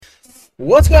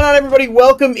What's going on, everybody?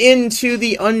 Welcome into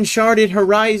the Uncharted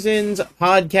Horizons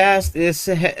podcast.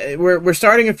 We're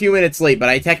starting a few minutes late, but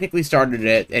I technically started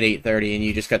it at 8:30, and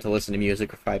you just got to listen to music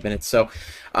for 5 minutes. So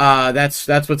that's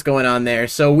what's going on there.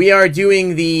 So we are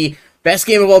doing the best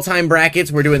game of all time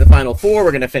brackets. We're doing the final four.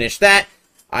 We're going to finish that.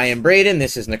 I am Braden.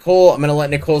 This is Nicole. I'm going to let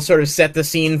Nicole sort of set the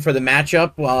scene for the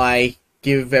matchup while I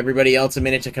give everybody else a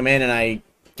minute to come in and I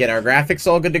get our graphics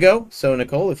all good to go. So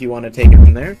Nicole, if you want to take it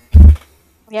from there.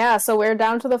 Yeah, so we're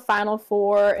down to the final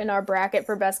four in our bracket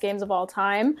for best games of all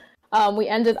time. We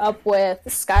ended up with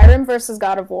Skyrim versus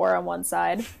God of War on one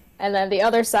side, and then the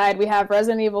other side we have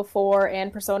Resident Evil 4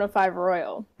 and Persona 5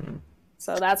 Royal.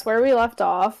 So that's where we left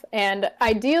off, and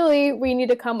ideally we need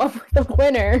to come up with a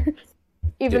winner,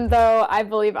 even though I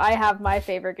believe I have my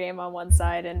favorite game on one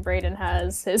side and Braden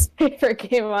has his favorite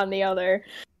game on the other.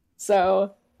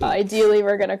 So ideally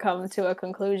we're going to come to a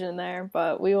conclusion there,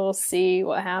 but we will see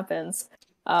what happens.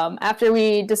 After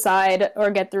we decide or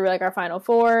get through like our final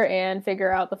four and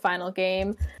figure out the final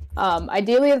game,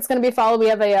 ideally it's going to be followed. We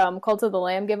have a Cult of the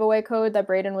Lamb giveaway code that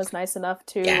Braden was nice enough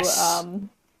to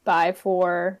buy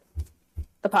for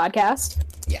the podcast.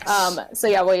 Yes. So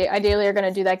yeah, we ideally are going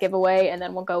to do that giveaway, and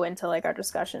then we'll go into like our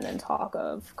discussion and talk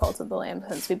of Cult of the Lamb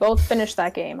since we both finished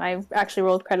that game. I actually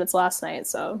rolled credits last night,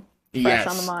 so fresh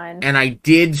on the mind. And I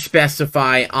did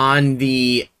specify on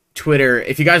the Twitter,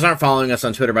 if you guys aren't following us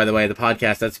on Twitter, by the way, the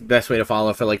podcast, that's the best way to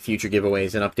follow for like future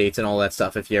giveaways and updates and all that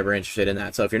stuff if you're ever interested in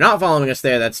that. So if you're not following us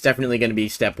there, that's definitely going to be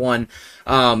step one.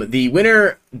 The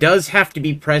winner does have to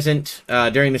be present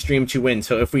during the stream to win.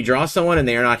 So if we draw someone and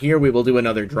they are not here, we will do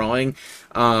another drawing,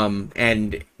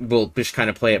 and we'll just kind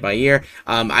of play it by ear.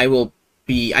 I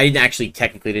didn't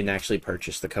actually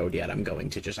purchase the code yet. I'm going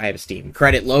to I have a Steam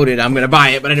credit loaded. I'm going to buy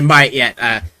it, but I didn't buy it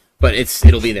yet. But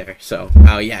it'll be there. So,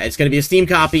 yeah, it's going to be a Steam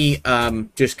copy,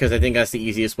 just because I think that's the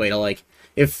easiest way to, like,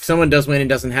 if someone does win and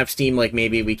doesn't have Steam, like,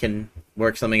 maybe we can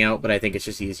work something out, but I think it's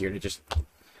just easier to just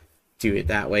do it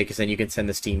that way, because then you can send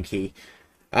the Steam key.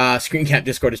 Screencap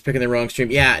Discord is picking the wrong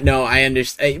stream. Yeah, no, I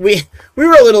understand. We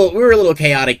were a little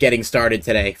chaotic getting started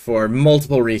today for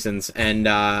multiple reasons, and,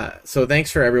 so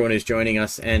thanks for everyone who's joining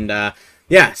us, and,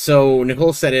 yeah, so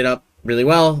Nicole set it up really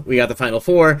well. We got the final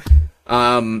four.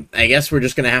 I guess we're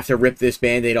just going to have to rip this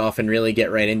Band-Aid off and really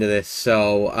get right into this.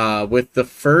 So, with the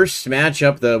first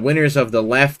matchup, the winners of the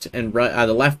left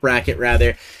bracket,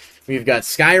 rather, we've got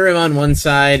Skyrim on one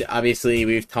side. Obviously,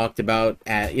 we've talked about,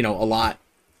 a lot.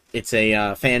 It's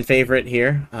a fan favorite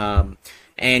here.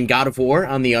 And God of War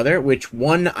on the other, which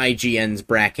won IGN's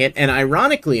bracket. And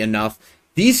ironically enough,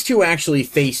 these two actually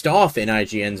faced off in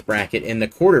IGN's bracket in the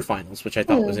quarterfinals, which I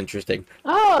thought was interesting.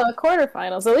 Oh, the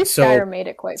quarterfinals. At least Skyrim made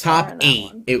it quite far in that top 8.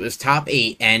 one. It was top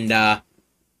 8, and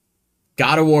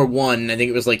God of War won. I think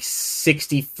it was like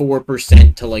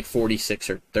 64% to like 46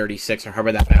 or 36, or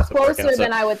however that math would work out. Closer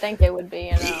than I would think it would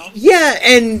be, Yeah,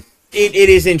 and it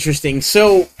is interesting.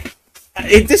 So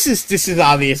this is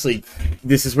obviously,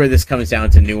 this is where this comes down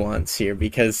to nuance here,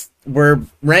 because we're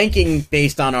ranking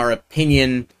based on our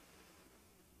opinion.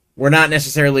 We're not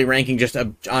necessarily ranking just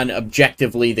on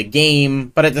objectively the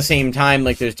game, but at the same time,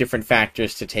 like, there's different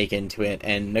factors to take into it.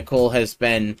 And Nicole has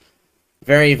been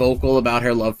very vocal about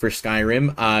her love for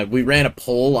Skyrim. We ran a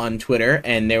poll on Twitter,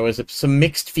 and there was some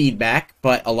mixed feedback,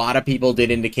 but a lot of people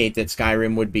did indicate that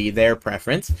Skyrim would be their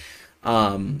preference.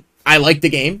 I like the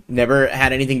game. Never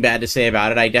had anything bad to say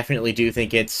about it. I definitely do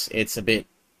think it's a bit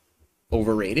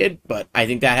overrated, but I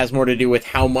think that has more to do with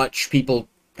how much people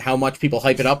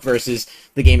hype it up versus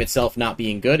the game itself not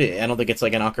being good. I don't think it's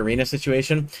like an Ocarina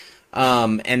situation.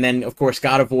 And then, of course,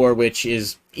 God of War, which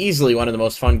is easily one of the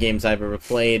most fun games I've ever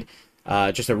played.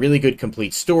 Just a really good,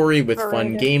 complete story with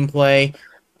fun gameplay.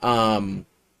 I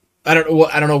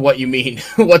don't know what you mean.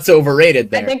 What's overrated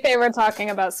there? I think they were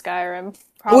talking about Skyrim,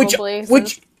 probably.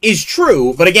 Which is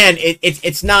true, but again,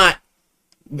 it's not...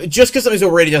 Just because something's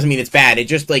overrated doesn't mean it's bad. It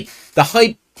just, like, the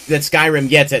hype that Skyrim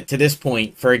gets to this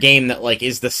point for a game that, like,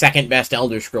 is the second best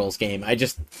Elder Scrolls game.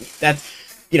 Oblivion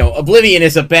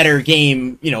is a better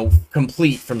game,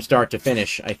 complete from start to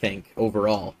finish, I think,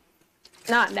 overall.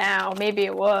 Not now. Maybe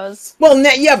it was. Well,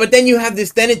 yeah, but then you have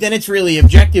this, then it's really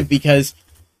objective because,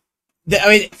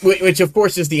 which of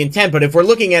course is the intent, but if we're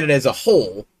looking at it as a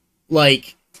whole,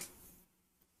 like,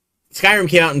 Skyrim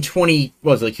came out in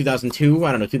 2002?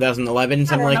 I don't know, 2011,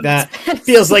 something like that.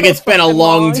 Feels like it's been a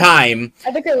long time.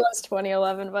 I think it was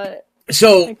 2011, but...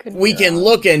 So, we can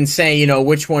look and say,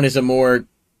 which one is a more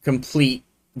complete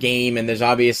game, and there's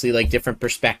obviously, like, different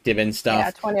perspective and stuff.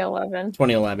 Yeah, 2011.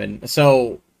 2011.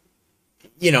 So,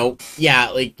 yeah,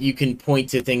 like, you can point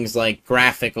to things like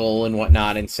graphical and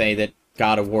whatnot and say that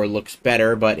God of War looks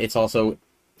better, but it's also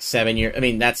 7 years... I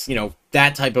mean, that's,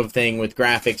 that type of thing with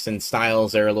graphics and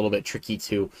styles are a little bit tricky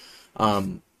to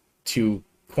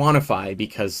quantify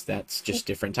because that's just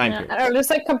different time periods. I don't know, just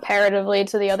like comparatively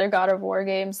to the other God of War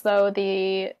games, though,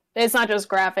 it's not just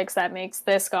graphics that makes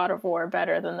this God of War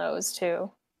better than those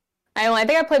two. I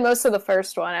think I played most of the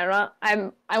first one.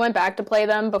 I went back to play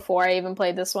them before I even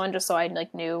played this one, just so I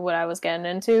like knew what I was getting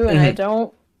into.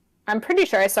 And I'm pretty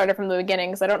sure I started from the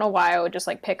beginning because I don't know why I would just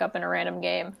like pick up in a random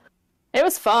game. It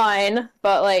was fine,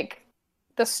 but like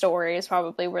the story is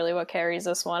probably really what carries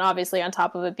this one. Obviously, on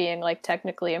top of it being like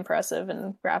technically impressive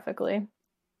and graphically.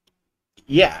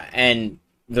 Yeah, and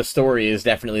the story is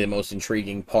definitely the most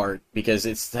intriguing part because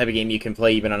it's the type of game you can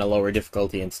play even on a lower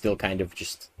difficulty and still kind of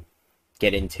just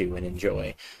get into and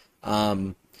enjoy.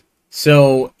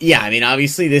 So yeah, I mean,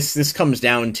 obviously this comes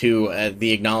down to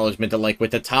the acknowledgement that like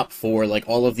with the top 4, like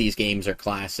all of these games are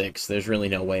classics. There's really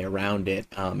no way around it.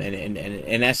 And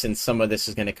in essence, some of this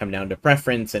is going to come down to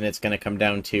preference, and it's going to come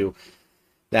down to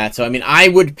that. So I mean, I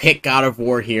would pick God of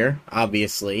War here,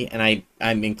 obviously, and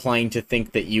I'm inclined to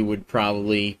think that you would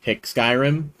probably pick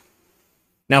Skyrim.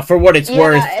 Now, for what it's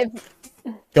worth,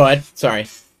 go ahead. Sorry.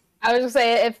 I was just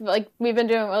say if like we've been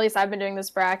doing, at least I've been doing this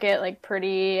bracket like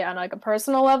pretty on like a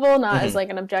personal level, not as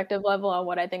like an objective level on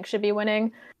what I think should be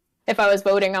winning. If I was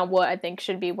voting on what I think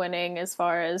should be winning as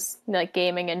far as like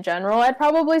gaming in general, I'd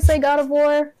probably say God of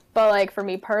War. But like for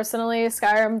me personally,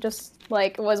 Skyrim just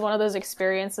like was one of those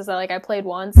experiences that like I played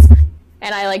once,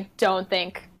 and I like don't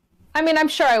think. I mean, I'm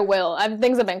sure I will.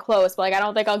 Things have been close, but like I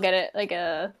don't think I'll get it like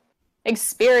a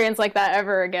experience like that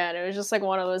ever again. It was just like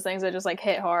one of those things that just like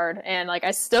hit hard, and like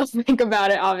I still think about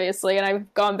it obviously, and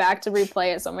I've gone back to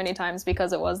replay it so many times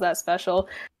because it was that special,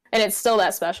 and it's still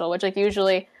that special, which like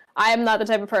usually I am not the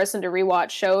type of person to rewatch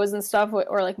shows and stuff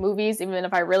or like movies even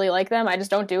if I really like them. I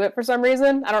just don't do it for some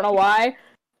reason. I don't know why.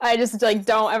 I just like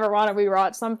don't ever want to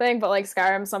rewatch something, but like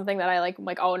Skyrim's something that I like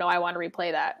oh no, I want to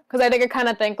replay that because I think I kind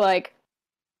of think like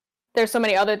there's so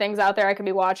many other things out there I could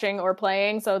be watching or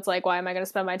playing, so it's like, why am I going to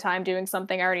spend my time doing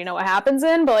something I already know what happens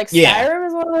in? But like Skyrim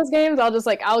is one of those games I'll just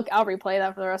like I'll replay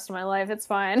that for the rest of my life. It's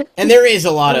fine. And there is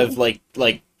a lot of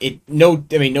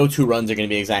no two runs are going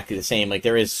to be exactly the same. Like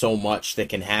there is so much that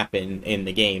can happen in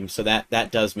the game, so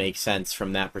that does make sense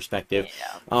from that perspective.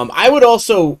 Yeah. I would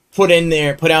also put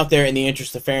out there in the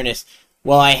interest of fairness.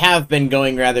 Well, I have been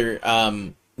going rather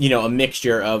a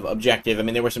mixture of objective. I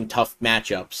mean, there were some tough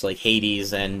matchups, like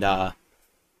Hades and,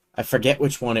 I forget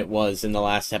which one it was in the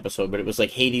last episode, but it was like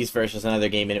Hades versus another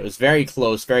game, and it was very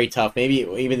close, very tough. Maybe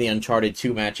even the Uncharted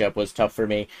 2 matchup was tough for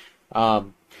me.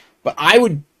 But I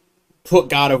would put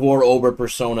God of War over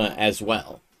Persona as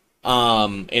well,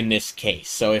 in this case.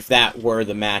 So if that were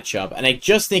the matchup. And I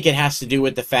just think it has to do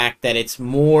with the fact that it's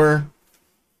more...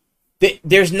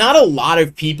 There's not a lot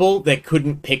of people that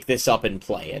couldn't pick this up and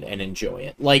play it and enjoy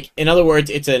it. Like, in other words,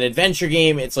 it's an adventure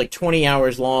game. It's like 20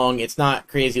 hours long. It's not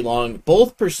crazy long.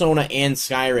 Both Persona and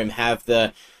Skyrim have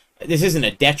this isn't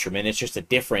a detriment, it's just a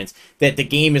difference, that the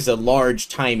game is a large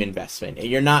time investment.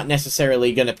 You're not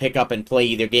necessarily going to pick up and play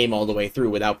either game all the way through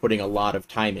without putting a lot of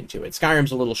time into it.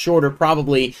 Skyrim's a little shorter,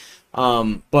 probably,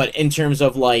 but in terms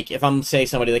of, like, if I'm, say,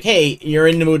 somebody like, hey, you're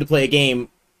in the mood to play a game,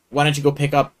 why don't you go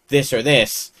pick up this or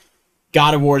this?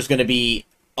 God of War is going to be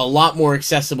a lot more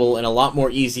accessible and a lot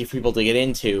more easy for people to get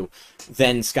into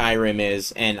than Skyrim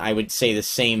is, and I would say the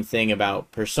same thing about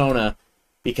Persona,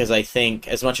 because I think,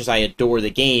 as much as I adore the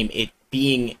game, it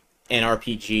being an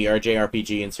RPG or a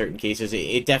JRPG in certain cases,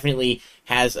 it definitely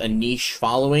has a niche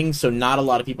following, so not a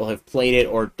lot of people have played it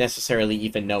or necessarily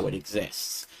even know it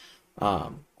exists.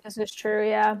 This is true,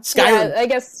 yeah. Skyrim, I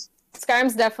guess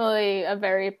Skyrim's definitely a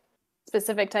very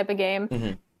specific type of game.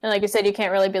 Mm-hmm. And like you said, you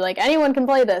can't really be like, anyone can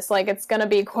play this. Like, it's going to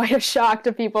be quite a shock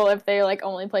to people if they, like,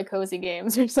 only play cozy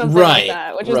games or something like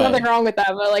that. Which is nothing wrong with that,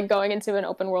 but, like, going into an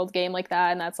open world game like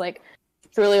that, and that's, like,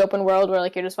 truly open world where,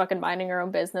 like, you're just fucking minding your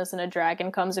own business and a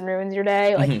dragon comes and ruins your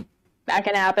day. Like, that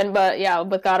can happen. But, yeah,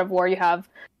 with God of War,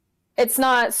 it's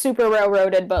not super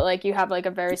railroaded, but, like, you have, like,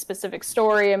 a very specific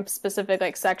story and specific,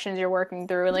 like, sections you're working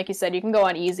through. And, like you said, you can go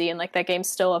on easy, and, like, that game's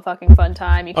still a fucking fun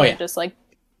time. You can't just, like...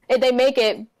 They make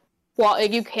it... Well,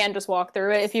 like, you can just walk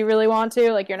through it if you really want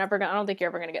to. Like, I don't think you're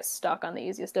ever gonna get stuck on the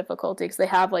easiest difficulty, because they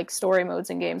have, like, story modes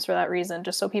in games for that reason,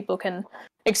 just so people can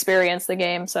experience the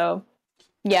game. So,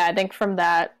 yeah, I think from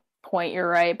that point you're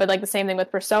right. But, like, the same thing with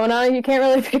Persona, you can't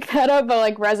really pick that up. But,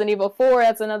 like, Resident Evil 4,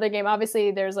 that's another game.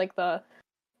 Obviously, there's, like, the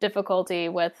difficulty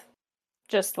with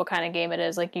just what kind of game it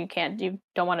is. Like, you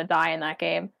don't want to die in that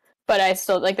game. But I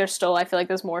feel like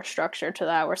there's more structure to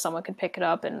that, where someone can pick it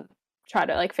up and try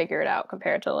to like figure it out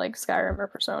compared to like Skyrim or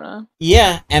Persona.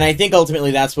 Yeah, and I think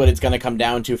ultimately that's what it's going to come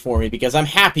down to for me, because I'm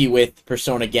happy with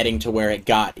Persona getting to where it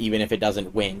got, even if it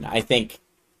doesn't win. I think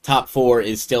top 4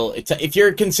 is still, if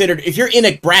you're in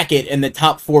a bracket in the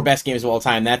top 4 best games of all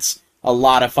time, that's a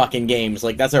lot of fucking games.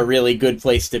 Like, that's a really good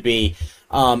place to be.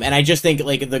 And I just think,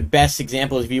 like, the best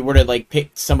example is if you were to, like,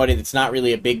 pick somebody that's not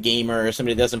really a big gamer or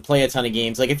somebody that doesn't play a ton of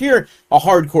games. Like, if you're a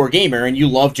hardcore gamer and you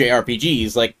love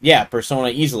JRPGs, like, yeah, Persona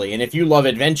easily. And if you love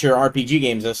adventure RPG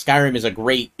games, Skyrim is a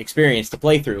great experience to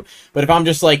play through. But if I'm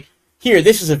just like, here,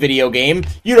 this is a video game,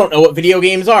 you don't know what video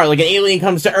games are. Like, an alien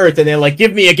comes to Earth and they're like,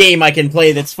 give me a game I can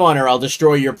play that's fun or I'll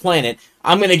destroy your planet.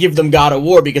 I'm going to give them God of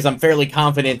War because I'm fairly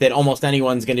confident that almost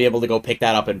anyone's going to be able to go pick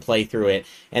that up and play through it.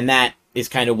 And that is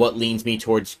kind of what leans me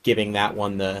towards giving that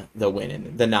one the win,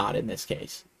 and the nod in this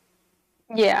case.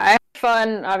 Yeah, I had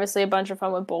fun, obviously a bunch of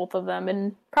fun with both of them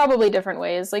in probably different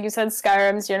ways. Like you said,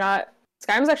 Skyrim's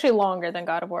actually longer than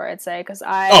God of War, I'd say, because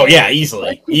Oh yeah,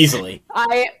 easily.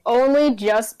 I only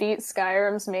just beat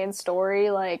Skyrim's main story,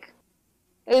 like,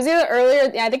 it was either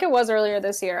earlier, yeah, I think it was earlier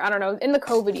this year, I don't know, in the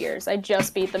COVID years, I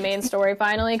just beat the main story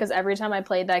finally, because every time I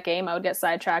played that game, I would get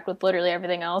sidetracked with literally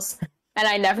everything else, and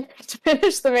I never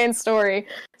finished the main story,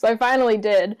 so I finally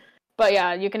did. But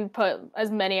yeah, you can put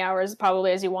as many hours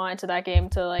probably as you want into that game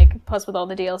to, like, plus with all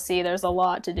the DLC, there's a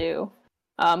lot to do.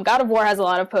 God of War has a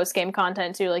lot of post-game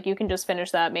content too, like you can just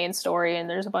finish that main story and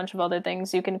there's a bunch of other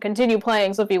things you can continue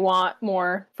playing, so if you want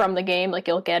more from the game, like,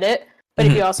 you'll get it. But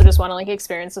if you also just want to, like,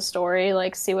 experience the story,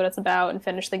 like, see what it's about and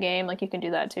finish the game, like, you can do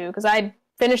that too. Because I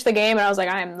finished the game and I was like,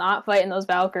 I am not fighting those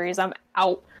Valkyries, I'm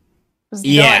out.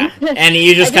 Yeah, and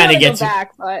you just kind of get to...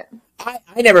 back, but...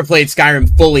 I never played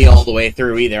Skyrim fully all the way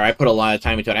through either. I put a lot of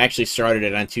time into it. I actually started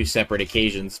it on 2 separate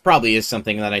occasions. Probably is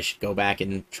something that I should go back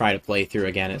and try to play through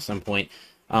again at some point.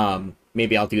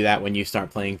 Maybe I'll do that when you start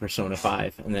playing Persona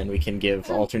 5, and then we can give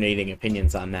alternating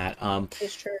opinions on that.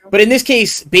 It's true. But in this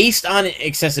case, based on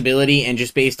accessibility and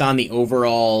just based on the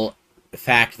overall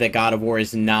fact that God of War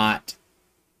is not...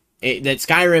 that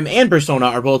Skyrim and Persona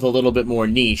are both a little bit more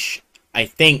niche, I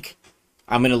think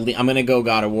I'm gonna go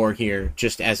God of War here,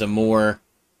 just as a more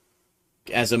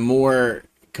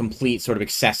complete, sort of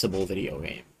accessible video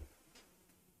game.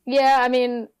 Yeah, I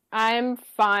mean, I'm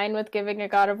fine with giving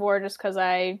it God of War just because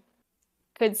I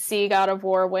could see God of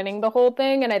War winning the whole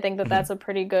thing, and I think that that's a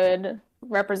pretty good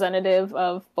representative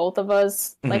of both of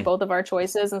us, like both of our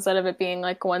choices, instead of it being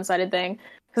like a one-sided thing.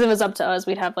 Because if it was up to us,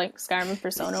 we'd have like Skyrim and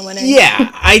Persona winning.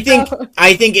 Yeah, I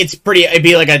think it's pretty. It'd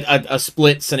be like a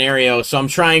split scenario. So I'm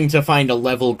trying to find a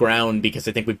level ground because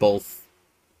I think we both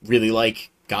really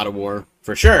like God of War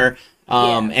for sure.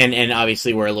 And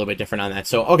obviously we're a little bit different on that.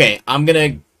 So okay, I'm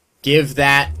gonna give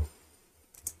that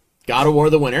God of War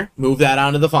the winner. Move that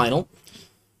on to the final.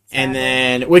 And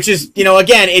then, which is,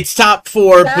 again, it's top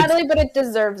 4. Sadly, but it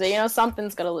deserves it.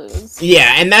 Something's gonna lose.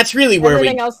 Yeah, and that's really where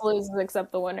everything else loses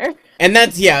except the winner. And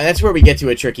that's where we get to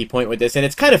a tricky point with this. And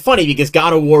it's kind of funny because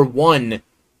God of War won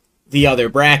the other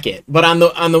bracket. But on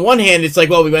the one hand, it's like,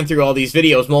 well, we went through all these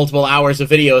videos, multiple hours of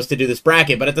videos to do this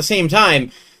bracket. But at the same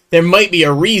time, there might be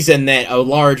a reason that a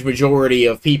large majority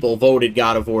of people voted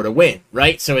God of War to win,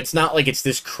 right? So it's not like it's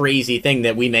this crazy thing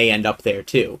that we may end up there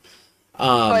too.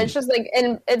 It's just like,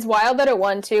 and it's wild that it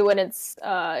won too when it's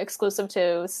exclusive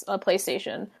to a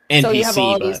PlayStation. And so PC, you have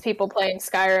all these people playing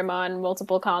Skyrim on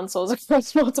multiple consoles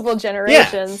across multiple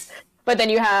generations. Yeah. But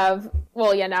then you have,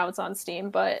 now it's on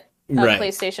Steam, but a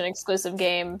PlayStation exclusive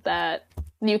game that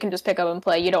you can just pick up and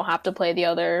play. You don't have to play the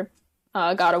other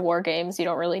God of War games. You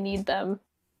don't really need them.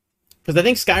 Because I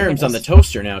think Skyrim's on the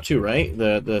toaster now too, right?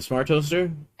 The smart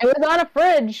toaster. It was on a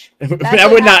fridge. That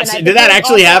would not. Did that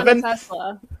actually happen?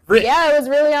 Yeah, it was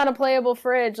really on a playable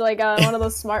fridge, like one of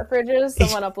those smart fridges.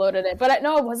 Someone uploaded it, but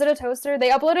no, was it a toaster? They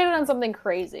uploaded it on something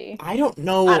crazy. I don't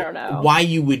know why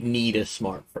you would need a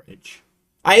smart fridge.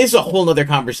 It's a whole nother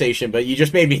conversation, but you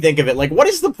just made me think of it. Like, what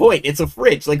is the point? It's a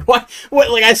fridge. Like, what?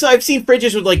 Like, I've seen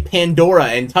fridges with, like, Pandora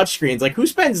and touchscreens. Like, who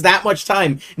spends that much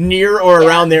time near or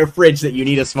around their fridge that you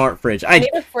need a smart fridge? I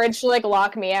need a fridge to, like,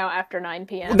 lock me out after 9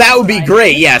 p.m. That would be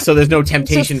great, yeah, so there's no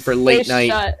temptation for late night.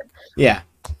 Shut. Yeah.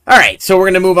 Alright, so we're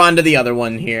going to move on to the other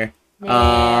one here,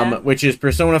 which is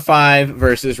Persona 5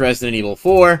 versus Resident Evil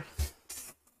 4.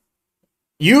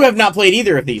 You have not played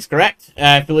either of these, correct?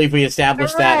 I believe we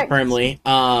established that firmly.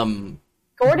 Gordon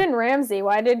Ramsay.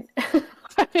 Why did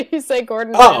you say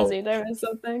Gordon Ramsay? Did I miss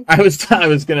something? I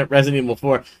was gonna Resident Evil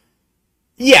 4.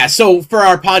 Yeah, so for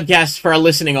our podcast, for our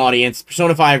listening audience,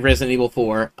 Persona 5, Resident Evil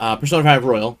 4, Persona 5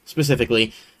 Royal,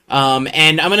 specifically.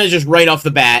 And I'm gonna just right off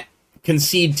the bat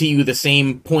concede to you the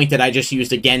same point that I just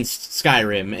used against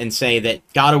Skyrim and say that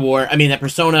that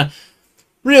Persona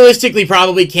realistically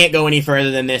probably can't go any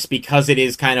further than this because it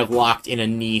is kind of locked in a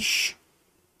niche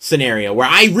scenario where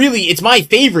it's my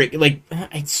favorite. Like,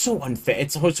 it's so unfair.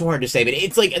 It's so hard to say, but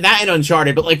it's like that and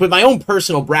Uncharted. But like with my own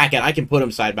personal bracket, I can put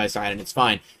them side by side and it's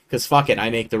fine because fuck it, I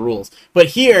make the rules. But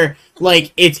here,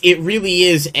 like, it really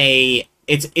is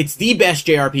it's the best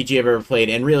JRPG I've ever played,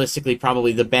 and realistically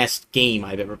probably the best game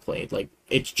I've ever played. Like,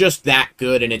 it's just that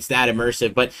good and it's that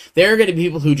immersive. But there are going to be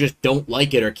people who just don't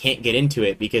like it or can't get into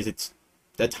it because it's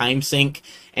the time sink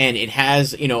and it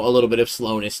has, you know, a little bit of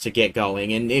slowness to get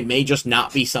going, and it may just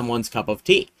not be someone's cup of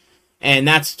tea, and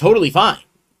that's totally fine.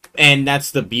 And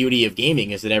that's the beauty of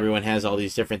gaming, is that everyone has all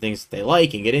these different things that they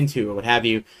like and get into or what have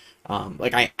you.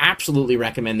 Like, I absolutely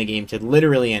recommend the game to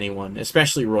literally anyone,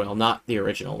 especially Royal, not the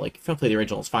original. Like, if you don't play the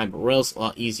original, it's fine, but Royal's a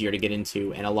lot easier to get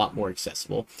into and a lot more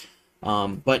accessible.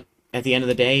 But at the end of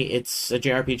the day, it's a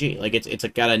JRPG. Like, it's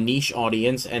got a niche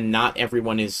audience, and not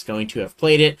everyone is going to have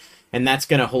played it, and that's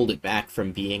going to hold it back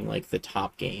from being, like, the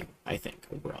top game, I think,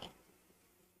 overall.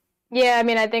 Yeah, I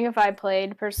mean, I think if I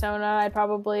played Persona, I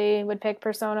probably would pick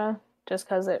Persona, just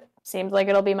because it seems like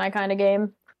it'll be my kind of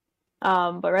game.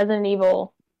 But Resident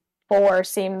Evil 4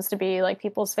 seems to be, like,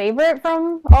 people's favorite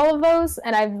from all of those,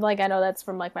 and I know that's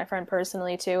from, like, my friend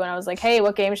personally, too, and I was like, hey,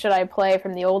 what game should I play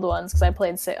from the old ones? Because I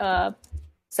played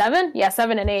 7? Yeah,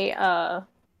 7 and 8,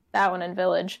 that one in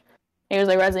Village. It was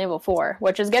like Resident Evil 4,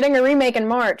 which is getting a remake in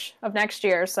March of next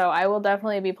year, so I will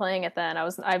definitely be playing it then.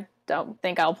 I don't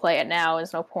think I'll play it now.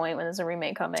 There's no point when there's a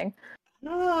remake coming.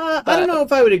 I don't know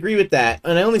if I would agree with that.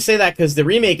 And I only say that because the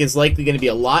remake is likely going to be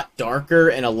a lot darker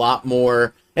and a lot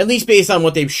more, at least based on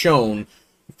what they've shown.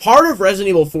 Part of Resident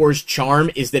Evil 4's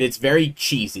charm is that it's very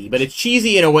cheesy, but it's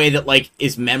cheesy in a way that, like,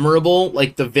 is memorable.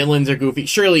 Like, the villains are goofy.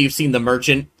 Surely you've seen the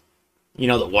merchant, you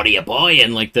know, the what are you boy,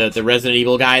 and like the Resident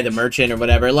Evil guy, the merchant or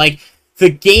whatever. Like, the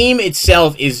game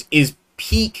itself is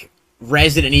peak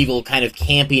Resident Evil kind of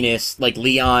campiness. Like,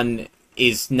 Leon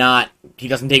is not, he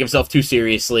doesn't take himself too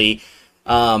seriously,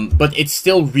 but it's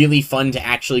still really fun to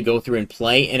actually go through and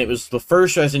play. And it was the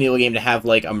first Resident Evil game to have,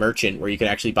 like, a merchant where you could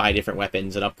actually buy different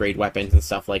weapons and upgrade weapons and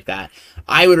stuff like that.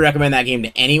 I would recommend that game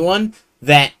to anyone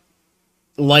that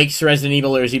likes Resident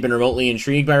Evil or is even remotely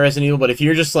intrigued by Resident Evil. But if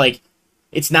you're just like,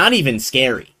 it's not even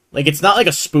scary. Like, it's not like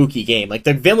a spooky game. Like,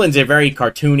 the villains are very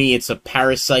cartoony. It's a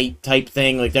parasite type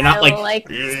thing. Like, they're not like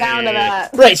the sound of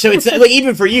that. Right, so it's like,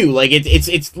 even for you, like,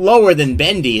 it's lower than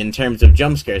Bendy in terms of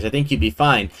jump scares. I think you'd be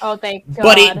fine. Oh, thank God.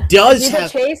 But it does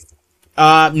have chased?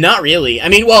 Not really. I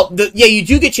mean, well, yeah, you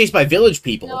do get chased by village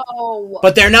people. No.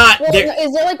 But they're not. Well,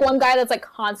 is there, like, one guy that's, like,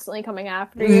 constantly coming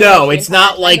after you? No, it's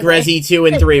not like Resi 2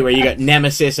 and 3 where you got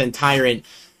Nemesis and Tyrant.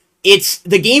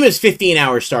 The game is 15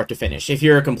 hours start to finish. If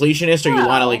you're a completionist or you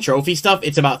want to, like, trophy stuff,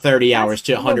 it's about 30 hours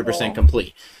to 100%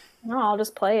 complete. No, I'll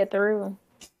just play it through.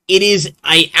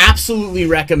 I absolutely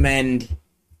recommend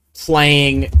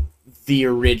playing the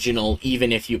original,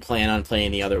 even if you plan on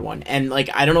playing the other one. And, like,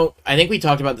 I don't know, I think we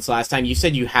talked about this last time. You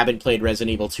said you haven't played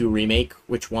Resident Evil 2 Remake,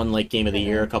 which won, like, Game of the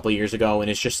Year a couple years ago, and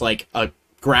it's just, like, a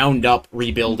ground-up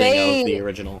rebuilding of the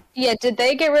original. Yeah, did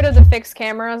they get rid of the fixed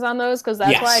cameras on those? Because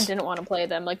that's why I didn't want to play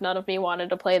them. Like, none of me wanted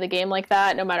to play the game like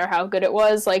that, no matter how good it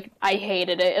was. Like, I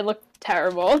hated it. It looked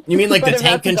terrible. You mean, like, the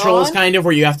tank controls, kind of,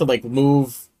 where you have to, like,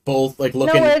 move both, like,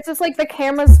 looking... No, where it's just, like, the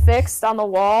camera's fixed on the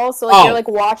wall, so, like, you're, like,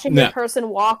 watching the person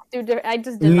walk through... I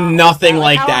just did not Nothing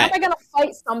like how that. How am I gonna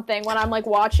fight something when I'm, like,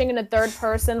 watching in a third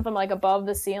person from, like, above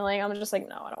the ceiling? I'm just like,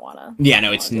 no, I don't wanna... Yeah,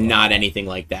 no, it's not anything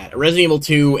like that. Resident Evil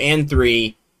 2 and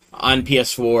 3... on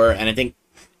PS4, and I think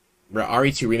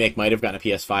RE2 Remake might have gotten a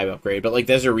PS5 upgrade, but, like,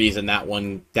 there's a reason that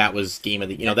was game of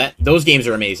the... You know, those games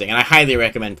are amazing, and I highly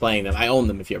recommend playing them. I own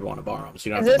them if you ever want to borrow them, so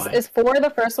you don't have to buy them. Is 4 the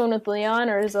first one with Leon,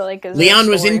 or is it, like... Leon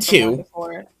was in 2.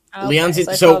 Okay, Leon's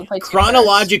in... So,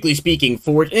 chronologically speaking,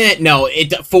 4...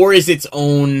 4 is its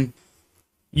own...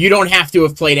 You don't have to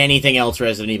have played anything else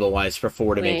Resident Evil-wise for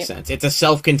 4 to make sense. It's a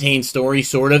self-contained story,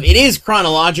 sort of. It is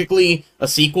chronologically a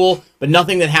sequel, but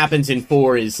nothing that happens in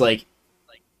 4 is, like,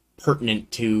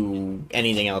 pertinent to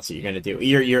anything else that you're going to do.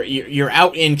 You're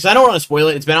out in... Because I don't want to spoil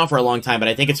it. It's been out for a long time, but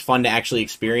I think it's fun to actually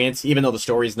experience, even though the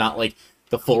story's not, like,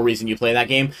 the full reason you play that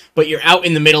game. But you're out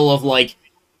in the middle of, like,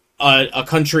 a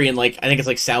country in, like, I think it's,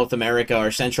 like, South America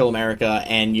or Central America,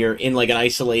 and you're in, like, an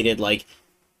isolated, like...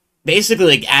 basically,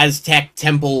 like, Aztec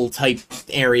temple-type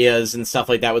areas and stuff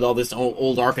like that with all this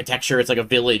old architecture. It's like a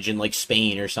village in, like,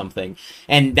 Spain or something.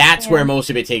 And that's where most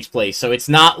of it takes place. So it's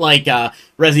not like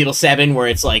Resident Evil 7 where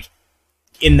it's, like,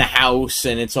 in the house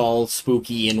and it's all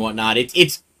spooky and whatnot.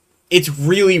 It's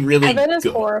really, really good. 7 is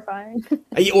horrifying.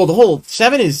 Well, the whole...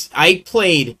 7 is... I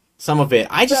played some of it.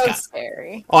 I just got...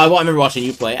 scary. Oh, I remember watching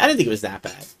you play. I didn't think it was that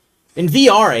bad. In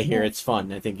VR, I hear it's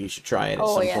fun. I think you should try it at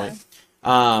some point.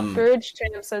 Scrooge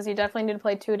Champ says you definitely need to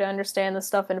play 2 to understand the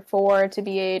stuff in 4 to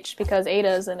BH because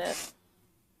Ada's in it.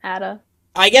 Ada.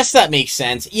 I guess that makes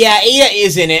sense. Yeah, Ada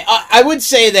is in it. I would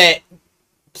say that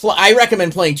I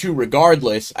recommend playing 2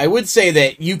 regardless. I would say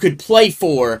that you could play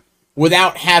 4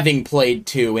 without having played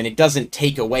 2, and it doesn't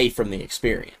take away from the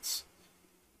experience.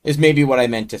 Is maybe what I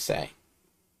meant to say.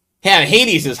 Yeah,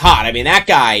 Hades is hot. I mean, that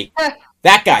guy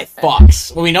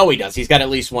fucks. Well, we know he does. He's got at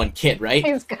least one kid, right?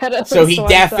 He's got at so least he one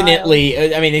definitely.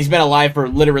 child. I mean, he's been alive for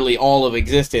literally all of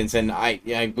existence, and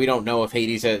we don't know if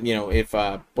Hades, if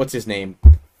what's his name?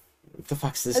 What the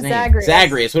fuck's his name?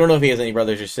 Zagreus. We don't know if he has any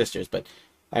brothers or sisters, but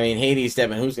I mean, Hades,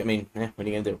 Devin. What are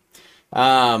you gonna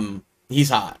do? He's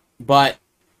hot, but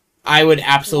I would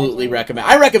absolutely recommend.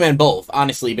 I recommend both,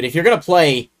 honestly. But if you're gonna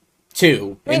play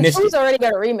 2, I mean, 2's already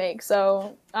got a remake,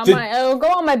 so it'll go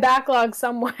on my backlog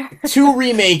somewhere. 2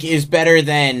 remake is better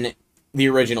than the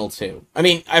original 2. I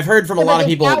mean, I've heard from a lot of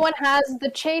people. That one has the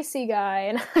chasey guy,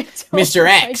 and I don't Mr.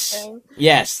 like X. him.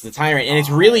 Yes, the tyrant, and it's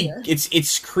really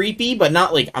it's creepy, but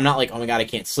not like I'm not like, oh my god, I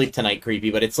can't sleep tonight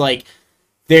creepy, but it's like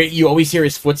you always hear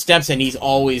his footsteps, and he's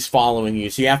always following you,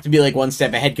 so you have to be like one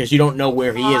step ahead because you don't know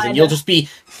where he is, and you'll just be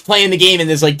playing the game, and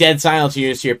there's like dead silence, and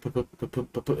you just hear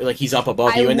like he's up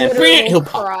above you, and then he'll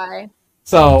cry.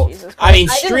 So, I mean,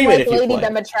 stream it if you Lady play.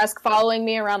 Dimitrescu following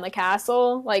me around the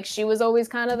castle. Like, she was always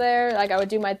kind of there. Like, I would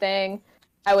do my thing.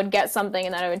 I would get something,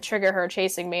 and then I would trigger her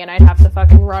chasing me, and I'd have to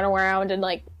fucking run around and,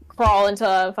 like, crawl into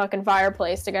a fucking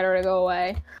fireplace to get her to go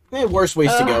away. Worse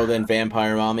ways to go than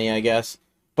Vampire Mommy, I guess.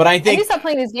 But I think... I need to stop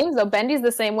playing these games, though. Bendy's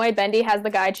the same way. Bendy has the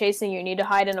guy chasing you. You need to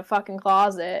hide in a fucking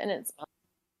closet, and it's...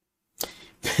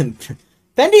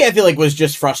 Bendy, I feel like, was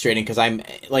just frustrating because I'm,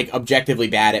 like, objectively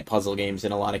bad at puzzle games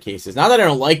in a lot of cases. Not that I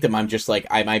don't like them, I'm just, like,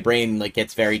 my brain, like,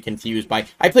 gets very confused by...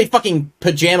 I played fucking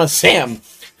Pajama Sam.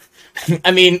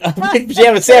 I mean, I played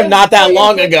Pajama Sam not that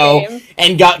long ago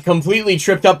and got completely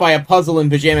tripped up by a puzzle in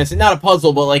Pajama Sam. Not a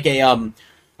puzzle, but, like, a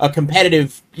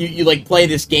competitive... You, like, play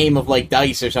this game of, like,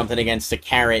 dice or something against a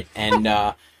carrot, and,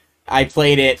 I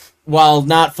played it while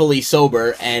not fully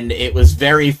sober, and it was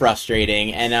very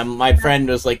frustrating, and my friend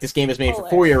was like, this game is made for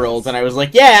 4-year-olds, and I was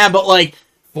like, yeah, but, like,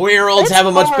 4-year-olds have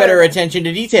a much better attention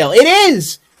to detail. It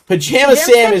is! Pajama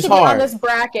Sam is hard. On this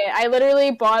bracket, I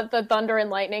literally bought the Thunder and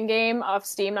Lightning game off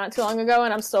Steam not too long ago,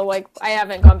 and I'm still, like, I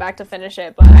haven't gone back to finish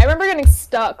it, but I remember getting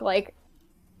stuck, like,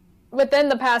 within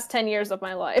the past 10 years of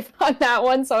my life on that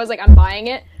one, so I was like, I'm buying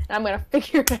it. I'm gonna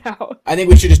figure it out. I think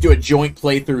we should just do a joint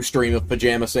playthrough stream of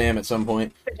Pajama Sam at some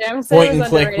point. Pajama Sam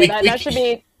is underrated. That should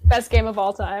be best game of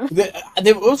all time.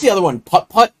 What was the other one? Putt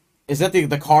Putt? Is that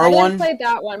the car one? I didn't play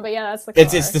that one, but yeah, that's the car.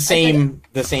 It's the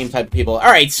same type of people. All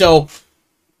right, so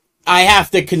I have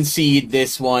to concede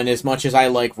this one as much as I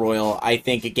like Royal. I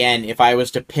think, again, if I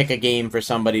was to pick a game for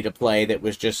somebody to play that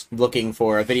was just looking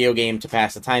for a video game to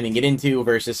pass the time and get into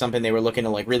versus something they were looking to,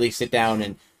 like, really sit down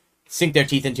and sink their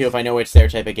teeth into, if I know it's their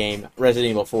type of game, Resident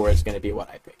Evil 4 is going to be what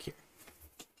I pick here.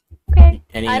 Okay.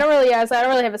 I don't really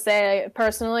have a say.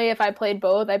 Personally, if I played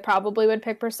both, I probably would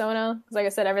pick Persona. Because like I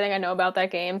said, everything I know about that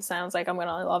game sounds like I'm going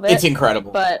to love it. It's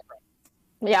incredible. But,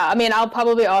 yeah, I mean, I'll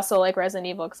probably also like Resident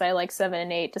Evil, because I like 7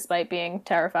 and 8, despite being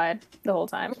terrified the whole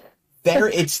time.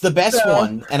 It's the best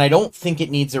one, and I don't think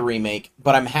it needs a remake,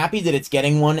 but I'm happy that it's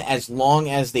getting one as long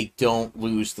as they don't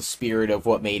lose the spirit of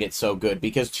what made it so good.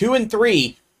 Because 2 and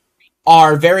 3...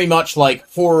 are very much like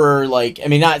horror, like, I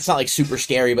mean, it's not like super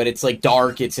scary, but it's like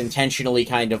dark, it's intentionally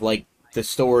kind of like the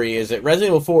story is. Resident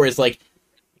Evil 4 is like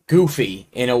goofy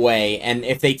in a way, and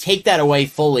if they take that away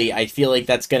fully, I feel like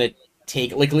that's gonna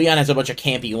take, like, Leon has a bunch of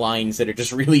campy lines that are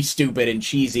just really stupid and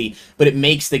cheesy, but it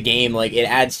makes the game, like, it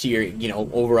adds to your,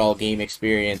 overall game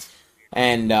experience.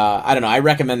 And, I don't know, I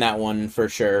recommend that one for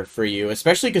sure for you,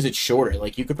 especially because it's shorter.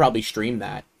 Like, you could probably stream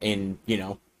that in,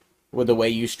 with the way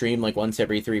you stream, like, once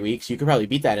every 3 weeks, you could probably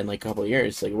beat that in, like, a couple of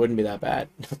years. Like, it wouldn't be that bad.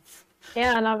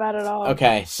 Yeah, not bad at all.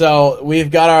 Okay, so we've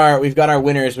got our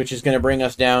winners, which is going to bring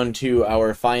us down to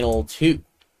our final 2.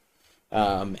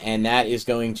 And that is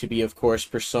going to be, of course,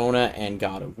 Persona and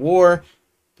God of War.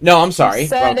 No, I'm sorry.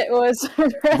 It was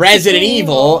Resident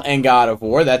Evil and God of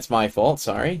War. That's my fault.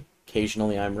 Sorry.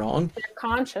 Occasionally I'm wrong. Your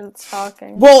conscience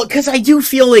talking. Well, because I do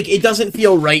feel like it doesn't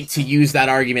feel right to use that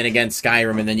argument against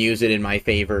Skyrim and then use it in my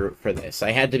favor for this.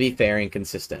 I had to be fair and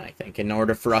consistent, I think, in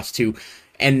order for us to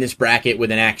end this bracket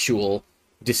with an actual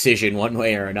decision one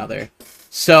way or another.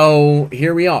 So,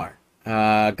 here we are.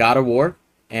 God of War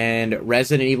and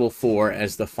Resident Evil 4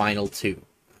 as the final 2.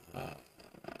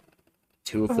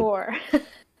 Two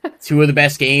of the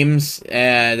best games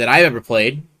that I've ever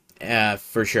played,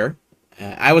 for sure.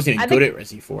 I wasn't even good at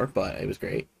Resi 4, but it was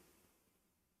great.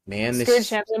 Man, Scrooge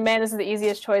Champion, man, this is the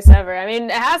easiest choice ever. I mean,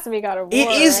 it has to be God of War. It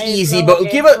is right? easy, So, but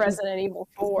like, give it's a. Resident Evil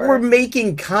 4. We're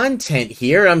making content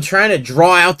here. I'm trying to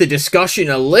draw out the discussion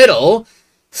a little.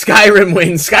 Skyrim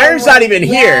wins. Skyrim's not even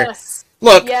here. Yes.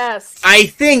 Look, yes. I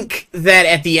think that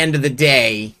at the end of the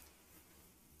day,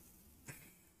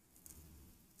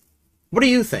 what do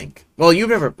you think? Well, you've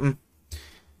never.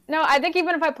 No, I think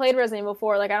even if I played Resident Evil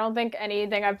 4, like, I don't think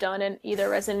anything I've done in either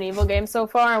Resident Evil game so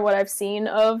far and what I've seen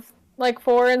of, like,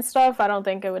 4 and stuff, I don't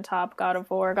think it would top God of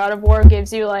War. God of War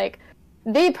gives you, like,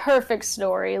 the perfect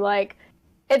story. Like,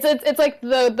 it's like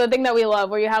the thing that we love,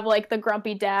 where you have, like, the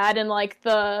grumpy dad and, like,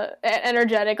 the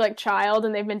energetic, like, child,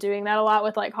 and they've been doing that a lot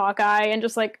with, like, Hawkeye and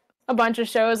just, like, a bunch of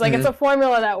shows. Like, it's a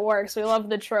formula that works. We love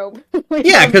the trope.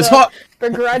 Yeah, because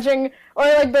begrudging or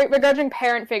like begrudging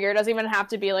parent figure doesn't even have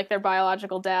to be like their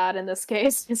biological dad in this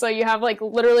case. So you have like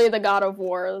literally the God of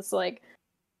War. It's like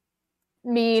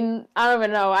mean. I don't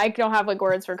even know. I don't have like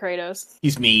words for Kratos.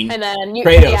 He's mean. And then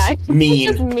Kratos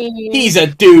mean. mean. He's a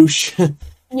douche.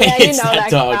 Yeah, you know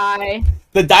that guy.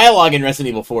 The dialogue in Resident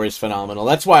Evil 4 is phenomenal.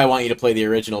 That's why I want you to play the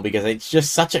original, because it's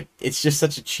just such a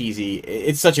cheesy.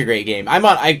 It's such a great game. I've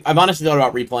honestly thought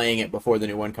about replaying it before the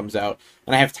new one comes out,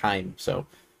 and I have time, so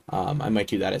I might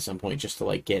do that at some point just to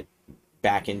like get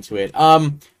back into it.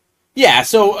 Yeah,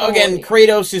 so again,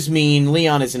 Kratos is mean,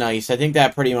 Leon is nice. I think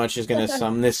that pretty much is going to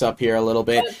sum this up here a little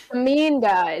bit. But mean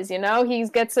guys, you know, he's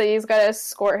got to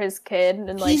escort his kid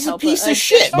and like he's help a piece of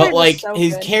shit, but like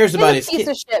he cares about his kid. He's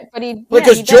a piece of shit, but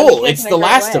because Joel, it's The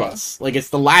Last of Us, like it's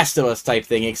The Last of Us type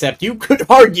thing. Except you could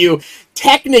argue,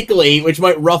 technically, which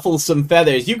might ruffle some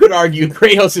feathers, you could argue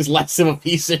Kratos is less of a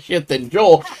piece of shit than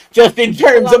Joel, just in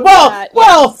terms of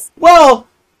well,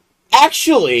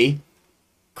 actually.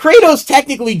 Kratos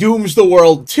technically dooms the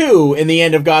world too in the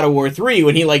end of God of War 3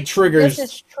 when he like triggers.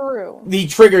 This is true. He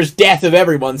triggers death of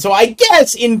everyone. So I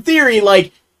guess in theory,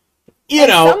 like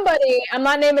somebody, I'm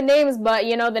not naming names, but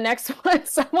you know the next one,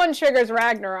 someone triggers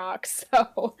Ragnarok.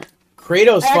 So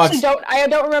Kratos. I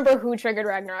don't remember who triggered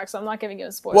Ragnarok, so I'm not giving you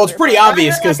a spoiler. Well, it's pretty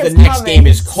obvious because the next game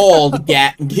is called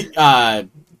God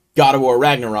of War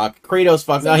Ragnarok. Kratos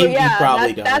fucks. So, he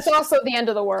probably does. That's also the end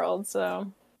of the world.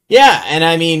 So. Yeah, and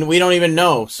I mean, we don't even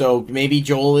know, so maybe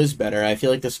Joel is better. I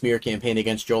feel like the smear campaign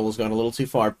against Joel has gone a little too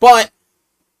far, but...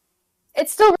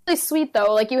 It's still really sweet,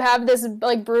 though. Like, you have this,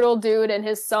 like, brutal dude and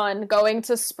his son going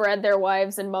to spread their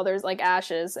wives' and mothers', like,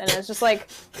 ashes, and it's just, like,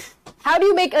 how do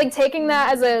you make, like, taking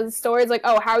that as a story, it's like,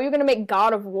 oh, how are you gonna make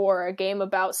God of War a game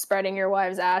about spreading your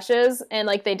wife's ashes? And,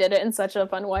 like, they did it in such a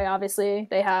fun way, obviously.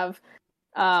 They have,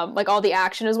 like, all the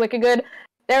action is wicked good.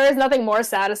 There is nothing more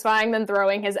satisfying than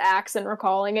throwing his axe and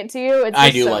recalling it to you. It's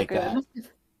I do so like good. that.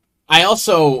 I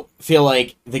also feel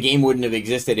like the game wouldn't have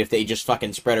existed if they just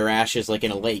fucking spread her ashes like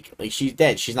in a lake. Like she's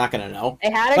dead. She's not gonna know.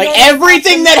 They had like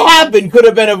everything that happened could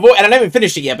have been avoided. And I haven't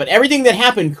finished it yet, but everything that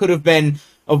happened could have been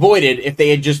avoided if they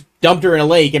had just dumped her in a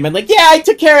lake and been like, "Yeah, I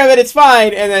took care of it. It's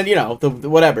fine." And then the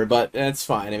whatever. But it's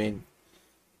fine. I mean,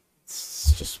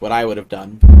 it's just what I would have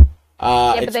done.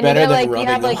 It's better than rubbing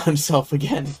them on himself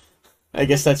again. I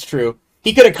guess that's true.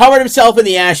 He could have covered himself in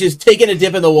the ashes, taken a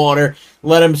dip in the water,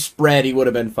 let him spread. He would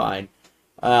have been fine.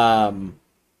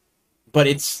 But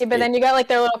it's... Yeah, but then you got, like,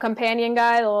 their little companion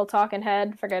guy, the little talking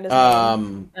head. Forget his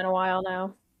name. It's been a while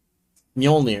now.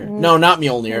 Mjolnir. No, not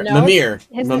Mjolnir. No? Mimir.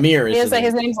 Mimir is his name.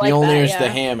 His name's like Mjolnir's that, the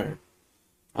hammer.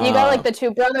 You got, like, the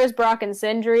two brothers, Brock and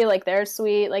Sindri. Like, they're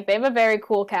sweet. Like, they have a very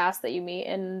cool cast that you meet,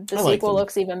 and the sequel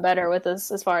looks even better with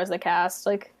this as far as the cast.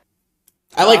 Like...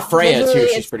 I like Freya too.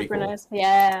 She's pretty cool. Nice.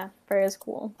 Yeah, Freya's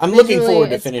cool. I'm looking forward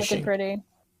to finishing. Pretty.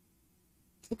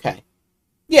 Okay.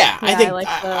 Yeah,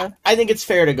 I think it's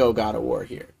fair to go God of War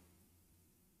here.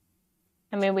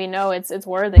 I mean, we know it's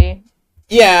worthy.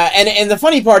 Yeah, and the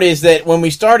funny part is that when we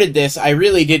started this, I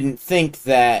really didn't think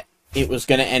that it was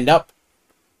going to end up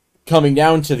coming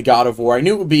down to the God of War. I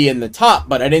knew it would be in the top,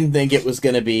 but I didn't think it was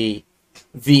going to be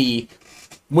the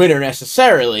winner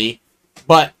necessarily.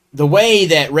 But the way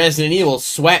that Resident Evil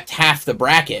swept half the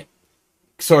bracket,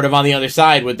 sort of on the other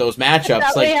side with those matchups.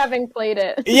 Without me having played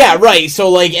it. Yeah, right. So,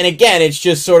 like, and again, it's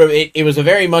just sort of, it was a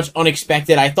very much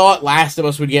unexpected. I thought Last of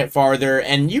Us would get farther,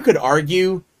 and you could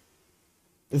argue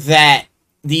that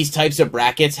these types of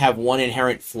brackets have one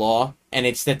inherent flaw, and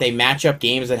it's that they match up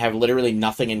games that have literally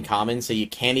nothing in common, so you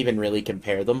can't even really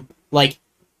compare them. Like,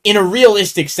 in a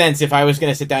realistic sense, if I was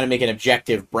going to sit down and make an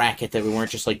objective bracket that we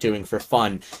weren't just, like, doing for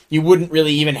fun, you wouldn't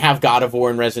really even have God of War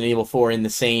and Resident Evil 4 in the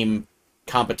same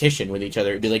competition with each other.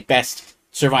 It'd be, like, best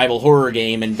survival horror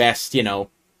game and best, beat 'em up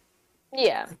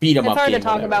game. It's hard to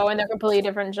talk about when they're completely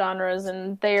different genres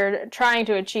and they're trying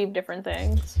to achieve different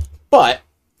things. But,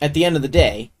 at the end of the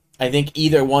day, I think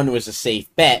either one was a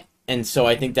safe bet, and so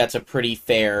I think that's a pretty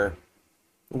fair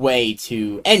way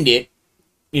to end it.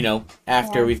 You know,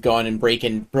 after we've gone and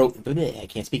broken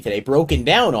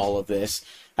down all of this,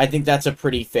 I think that's a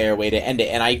pretty fair way to end it.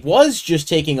 And I was just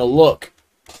taking a look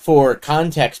for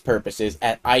context purposes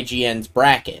at IGN's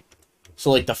bracket.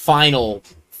 So, like, the final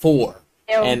four.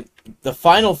 Ew. And the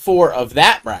final four of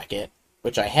that bracket,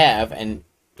 which I have and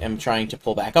am trying to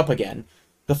pull back up again,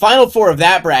 the final four of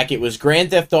that bracket was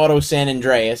Grand Theft Auto San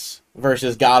Andreas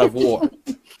versus God of War.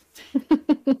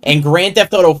 And Grand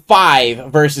Theft Auto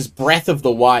 5 versus Breath of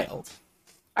the Wild.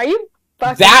 Are you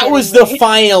fucking That was the me?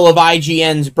 final of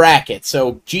IGN's bracket.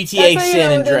 So GTA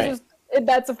San Andreas.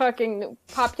 That's a fucking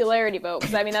popularity vote,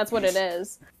 because I mean that's what it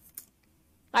is.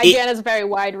 IGN has a very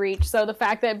wide reach, so the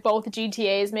fact that both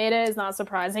GTAs made it is not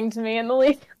surprising to me in the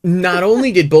league. Not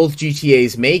only did both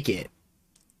GTAs make it,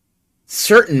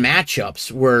 certain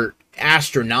matchups were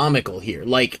astronomical here.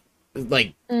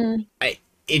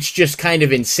 It's just kind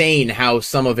of insane how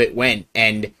some of it went,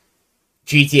 and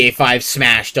GTA 5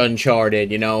 smashed Uncharted,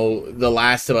 you know, The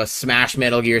Last of Us smashed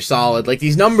Metal Gear Solid. Like,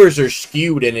 these numbers are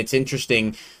skewed, and it's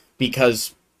interesting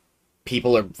because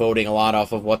people are voting a lot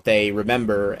off of what they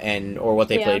remember or what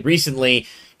they played recently.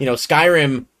 You know,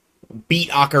 Skyrim beat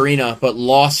Ocarina, but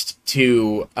lost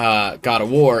to God of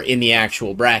War in the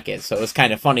actual bracket. So it was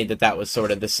kind of funny that was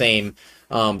sort of the same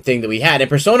thing that we had. And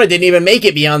Persona didn't even make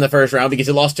it beyond the first round because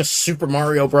it lost to Super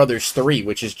Mario Brothers 3,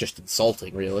 which is just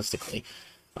insulting, realistically.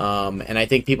 And I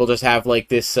think people just have like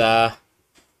this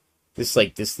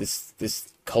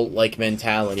cult-like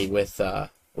mentality with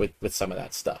some of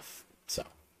that stuff. So.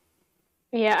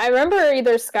 Yeah, I remember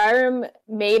either Skyrim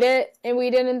made it and we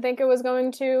didn't think it was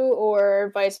going to, or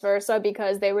vice versa,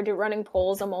 because they were running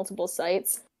polls on multiple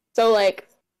sites. So, like,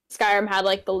 Skyrim had,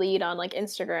 like, the lead on, like,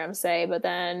 Instagram, say, but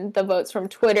then the votes from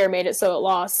Twitter made it so it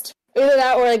lost. Either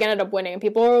that or, like, ended up winning. And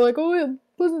people were like, oh, it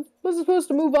wasn't supposed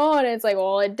to move on. And it's like,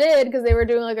 well, it did, because they were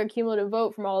doing, like, a cumulative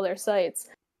vote from all their sites.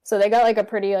 So they got, like, a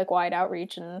pretty, like, wide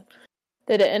outreach and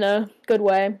did it in a good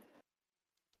way.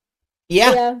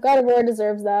 Yeah, God of War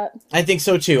deserves that. I think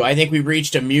so, too. I think we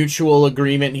reached a mutual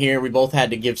agreement here. We both had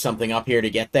to give something up here to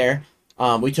get there.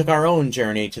 We took our own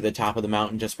journey to the top of the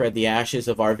mountain to spread the ashes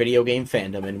of our video game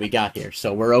fandom, and we got here,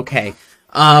 so we're okay.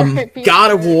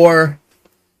 God of War,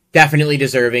 definitely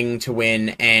deserving to win,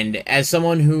 and as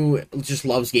someone who just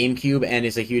loves GameCube and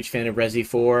is a huge fan of Resi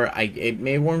 4,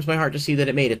 it warms my heart to see that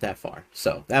it made it that far.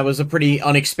 So that was a pretty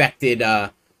unexpected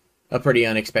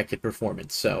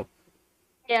performance. So.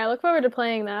 Yeah, I look forward to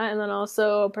playing that, and then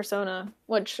also Persona,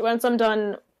 which once I'm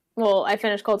done, well, I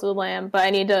finished Cult of the Lamb, but I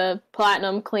need to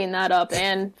platinum, clean that up,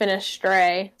 and finish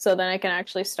Stray, so then I can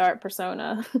actually start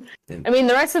Persona. I mean,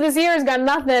 the rest of this year has got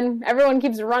nothing. Everyone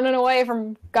keeps running away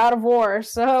from God of War,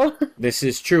 so... This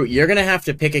is true. You're going to have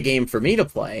to pick a game for me to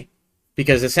play,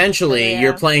 because essentially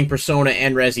you're playing Persona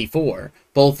and Resi 4,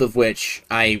 both of which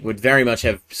I would very much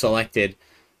have selected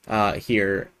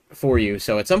here for you.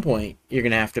 So at some point, you're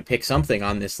going to have to pick something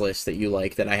on this list that you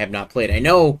like that I have not played. I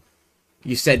know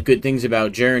you said good things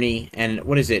about Journey, and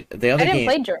what is it? The other game? I didn't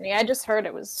play Journey. I just heard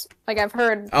it was... Like, I've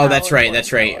heard... Oh, that's right.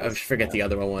 I forget the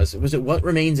other one was. Was it What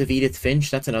Remains of Edith Finch?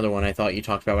 That's another one I thought you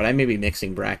talked about, but I may be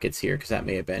mixing brackets here, because that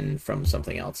may have been from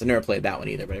something else. I never played that one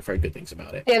either, but I've heard good things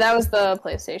about it. Yeah, that was the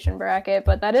PlayStation bracket,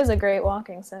 but that is a great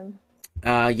walking sim.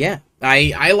 Yeah.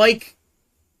 I like...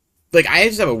 Like, I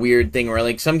just have a weird thing where,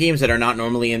 like, some games that are not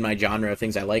normally in my genre of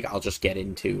things I like, I'll just get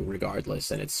into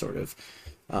regardless, and it's sort of,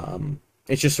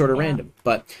 it's just sort of random.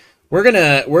 But we're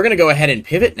gonna go ahead and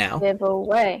pivot now.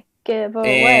 Giveaway.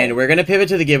 And we're gonna pivot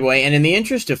to the giveaway, and in the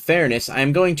interest of fairness,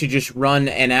 I'm going to just run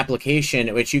an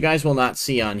application, which you guys will not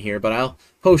see on here, but I'll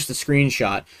post the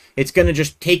screenshot. It's gonna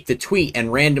just take the tweet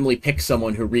and randomly pick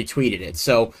someone who retweeted it.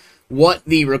 So, what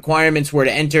the requirements were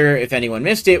to enter, if anyone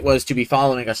missed it, was to be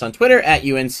following us on Twitter at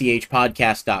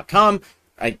unchpodcast.com.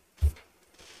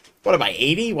 What am I,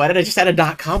 80? Why did I just add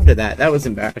a .com to that? That was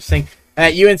embarrassing.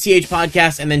 At UNCH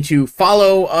Podcast, and then to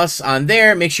follow us on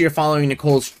there. Make sure you're following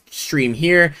Nicole's stream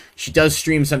here. She does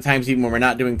stream sometimes even when we're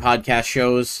not doing podcast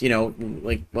shows, you know,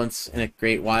 like once in a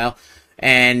great while.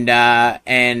 And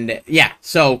yeah,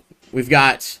 so we've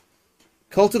got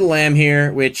Cult of the Lamb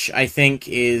here, which I think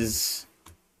is...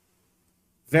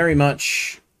 very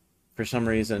much, for some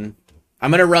reason,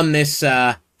 I'm gonna run this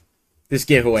this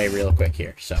giveaway real quick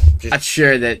here. So, just not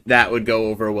sure that would go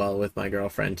over well with my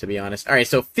girlfriend, to be honest. All right,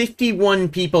 so 51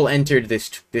 people entered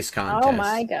this contest. Oh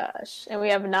my gosh, and we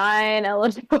have 9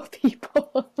 eligible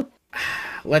people.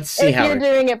 Let's see if how you're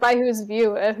doing it by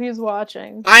who's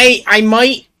watching. I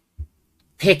might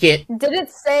pick it. Did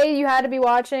it say you had to be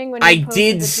watching when you I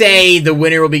did say the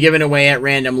winner will be given away at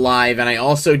random live, and I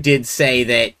also did say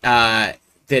that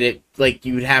that it, like,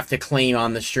 you would have to claim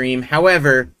on the stream.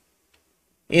 However,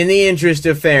 in the interest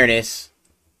of fairness,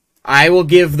 I will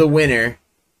give the winner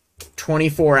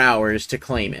 24 hours to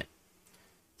claim it.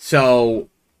 So,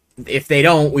 if they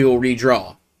don't, we will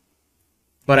redraw.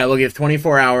 But I will give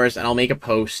 24 hours, and I'll make a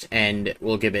post, and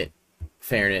we'll give it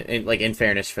fairness, like, in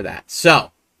fairness for that.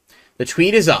 So, the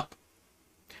tweet is up.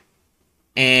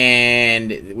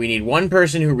 And we need one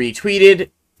person who retweeted,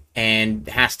 and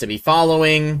has to be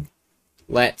following.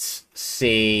 Let's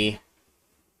see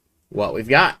what we've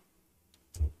got.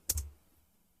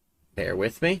 Bear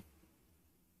with me.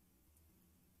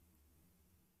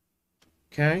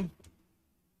 Okay.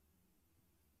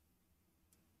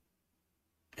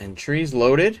 Entries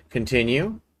loaded.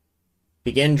 Continue.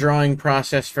 Begin drawing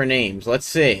process for names. Let's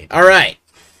see. All right.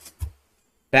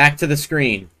 Back to the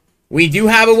screen. We do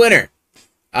have a winner.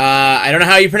 I don't know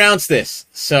how you pronounce this,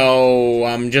 so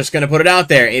I'm just going to put it out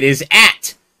there. It is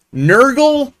at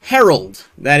Nurgle Herald.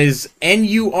 That is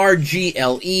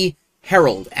Nurgle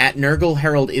Herald. At Nurgle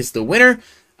Herald is the winner.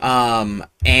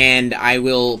 And I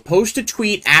will post a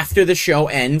tweet after the show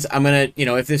ends. I'm going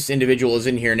to, if this individual is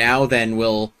in here now, then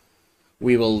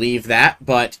we will leave that.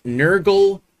 But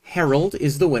Nurgle Herald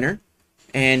is the winner.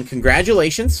 And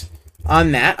congratulations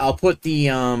on that. I'll put the,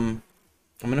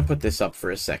 I'm going to put this up for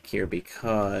a sec here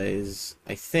because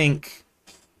I think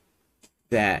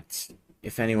that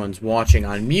if anyone's watching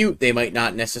on mute, they might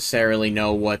not necessarily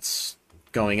know what's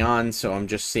going on. So I'm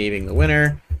just saving the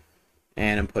winner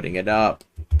and I'm putting it up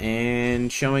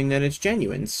and showing that it's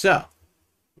genuine. So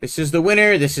this is the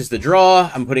winner. This is the draw.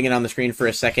 I'm putting it on the screen for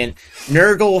a second.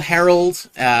 Nurgle Herald,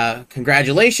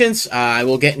 congratulations. I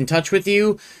will get in touch with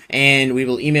you, and we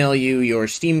will email you your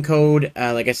Steam code.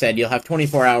 Like I said, you'll have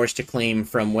 24 hours to claim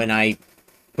from when I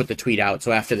put the tweet out,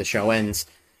 so after the show ends.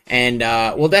 And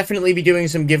we'll definitely be doing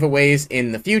some giveaways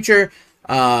in the future,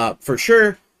 for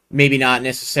sure. Maybe not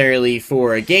necessarily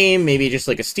for a game, maybe just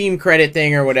like a Steam credit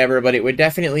thing or whatever, but it would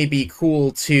definitely be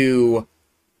cool to...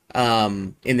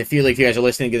 in the field, if you guys are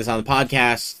listening to this on the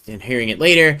podcast and hearing it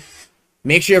later,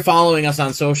 make sure you're following us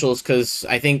on socials, because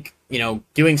I think,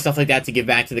 doing stuff like that to give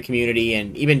back to the community,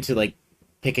 and even to, like,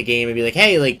 pick a game and be like,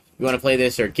 hey, like, you want to play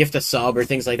this, or gift a sub, or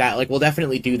things like that, like, we'll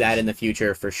definitely do that in the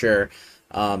future, for sure.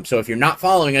 So if you're not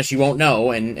following us, you won't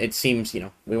know, and it seems,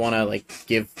 we want to, like,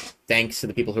 give thanks to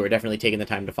the people who are definitely taking the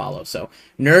time to follow. So,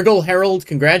 Nurgle Herald,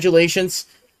 congratulations.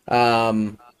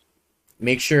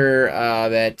 Make sure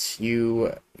that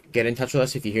you get in touch with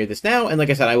us if you hear this now, and like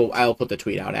I said, I will put the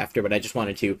tweet out after, but I just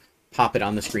wanted to pop it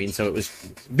on the screen so it was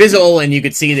visible and you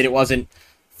could see that it wasn't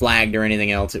flagged or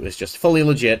anything else. It was just fully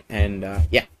legit, and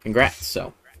yeah, congrats.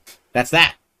 So that's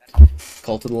that.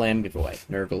 Cult of the Lamb giveaway,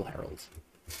 Nurgle Herald.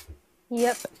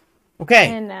 Yep. Okay.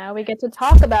 And now we get to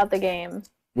talk about the game,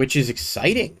 which is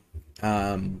exciting.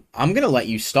 I'm gonna let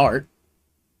you start.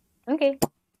 Okay.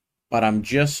 But I'm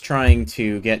just trying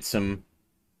to get some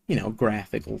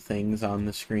graphical things on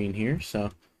the screen here.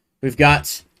 So we've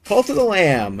got Cult of the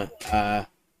Lamb.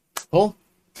 Cole?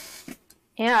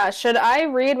 Yeah, should I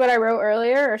read what I wrote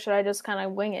earlier, or should I just kind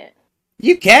of wing it?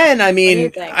 You can. I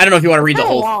mean, I don't know if you want to read the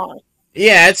whole... long.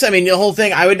 Yeah, the whole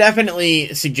thing. I would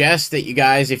definitely suggest that you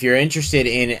guys, if you're interested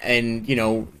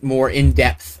in more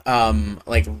in-depth,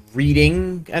 like,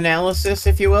 reading analysis,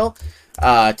 if you will,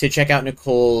 to check out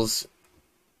Nicole's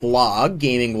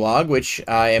gaming blog, which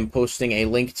I am posting a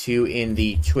link to in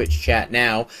the Twitch chat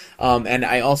now, and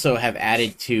I also have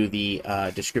added to the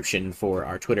description for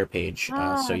our Twitter page,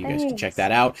 so you guys can check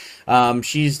that out.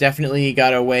 She's definitely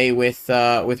got a way with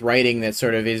writing that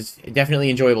sort of is definitely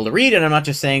enjoyable to read, and I'm not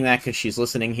just saying that because she's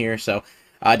listening here, so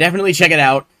definitely check it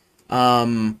out.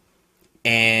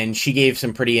 And she gave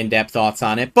some pretty in-depth thoughts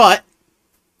on it, but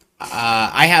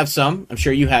I have some. I'm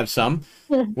sure you have some.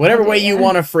 Whatever way you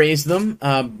want to phrase them,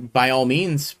 by all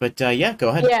means. But yeah, go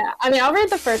ahead. Yeah, I'll read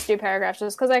the first few paragraphs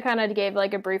just because I kind of gave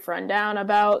like a brief rundown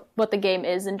about what the game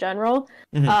is in general.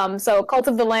 Mm-hmm. So Cult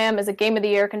of the Lamb is a Game of the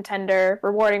Year contender,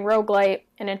 rewarding roguelite,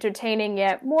 and entertaining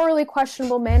yet morally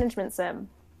questionable management sim.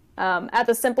 At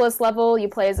the simplest level, you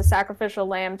play as a sacrificial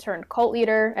lamb turned cult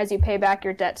leader as you pay back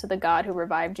your debt to the god who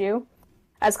revived you.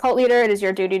 As cult leader, it is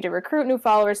your duty to recruit new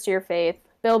followers to your faith,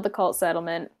 build the cult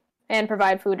settlement, and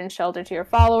provide food and shelter to your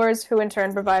followers, who in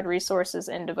turn provide resources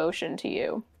and devotion to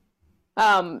you.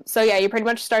 So yeah, you pretty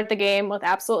much start the game with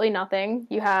absolutely nothing.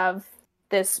 You have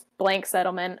this blank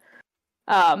settlement.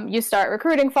 You start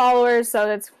recruiting followers,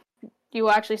 so you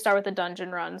will actually start with a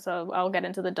dungeon run, so I'll get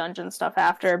into the dungeon stuff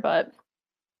after, but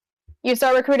you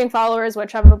start recruiting followers,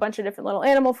 which have a bunch of different little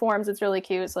animal forms. It's really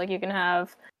cute. So, like, you can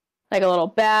have like a little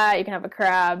bat, you can have a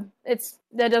crab.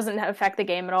 That doesn't affect the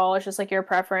game at all. It's just like your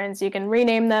preference. You can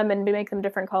rename them and make them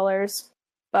different colors.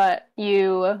 but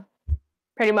you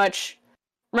pretty much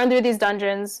run through these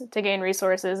dungeons to gain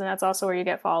resources, and that's also where you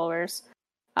get followers.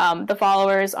 The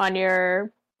followers on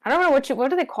your, I don't know what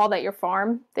do they call that? Your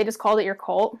farm? They just called it your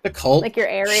cult. The cult, like your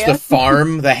area, the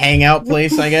farm, the hangout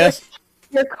place, I guess.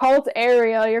 Your cult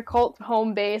area, your cult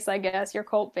home base, I guess, your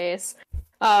cult base.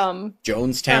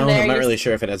 Jonestown. I'm not really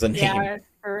sure if it has a name. Yeah,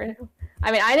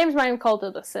 I mean, I named mine Cult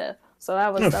of the Sith, so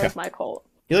that was my cult.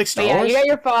 You like Star Wars? You get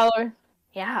your followers.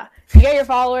 Yeah, you get your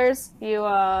followers. You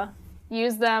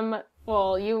use them.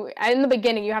 Well, in the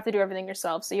beginning you have to do everything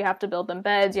yourself. So you have to build them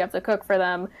beds. You have to cook for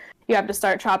them. You have to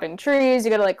start chopping trees.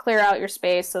 You got to like clear out your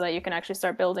space so that you can actually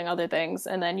start building other things,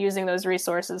 and then using those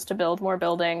resources to build more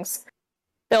buildings,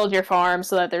 build your farm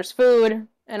so that there's food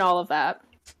and all of that.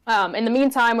 In the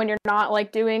meantime, when you're not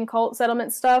like doing cult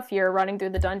settlement stuff, you're running through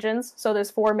the dungeons. So there's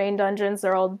 4 main dungeons.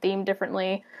 They're all themed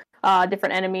differently,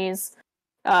 different enemies.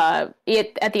 At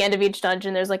the end of each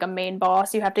dungeon, there's like a main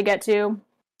boss you have to get to.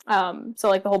 So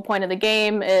like the whole point of the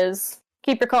game is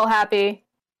keep your cult happy,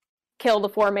 kill the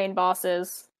 4 main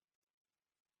bosses,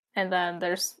 and then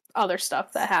there's other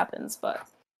stuff that happens. But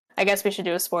I guess we should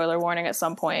do a spoiler warning at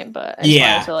some point. But I just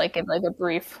wanted to like give like a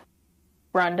brief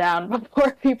rundown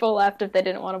before people left if they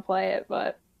didn't want to play it.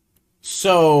 But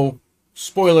so,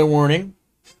 spoiler warning.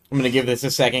 I'm gonna give this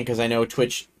a second because I know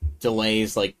Twitch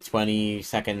delays like 20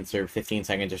 seconds or 15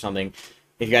 seconds or something.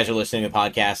 If you guys are listening to the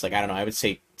podcast, like I don't know, I would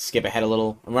say skip ahead a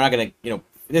little. And we're not gonna,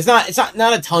 it's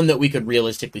not a ton that we could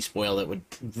realistically spoil that would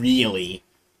really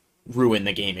ruin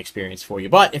the game experience for you.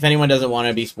 But if anyone doesn't want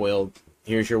to be spoiled,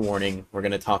 here's your warning. We're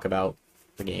gonna talk about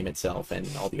the game itself and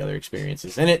all the other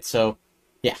experiences in it. So,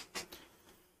 yeah.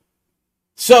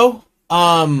 So,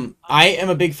 I am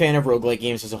a big fan of roguelike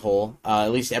games as a whole.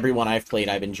 At least every one I've played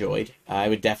I've enjoyed. I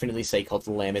would definitely say Cult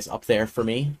of the Lamb is up there for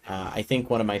me. I think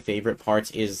one of my favorite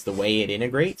parts is the way it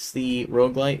integrates the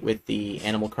roguelite with the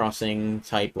Animal Crossing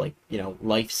type,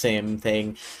 life sim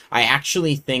thing. I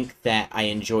actually think that I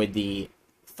enjoyed the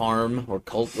farm or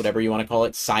cult, whatever you want to call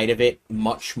it, side of it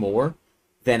much more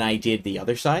than I did the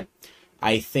other side.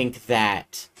 I think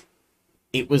that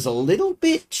it was a little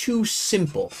bit too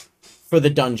simple for the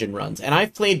dungeon runs. And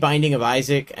I've played Binding of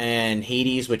Isaac and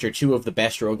Hades, which are 2 of the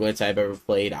best roguelites I've ever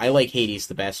played. I like Hades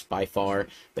the best by far,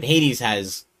 but Hades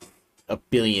has a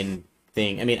billion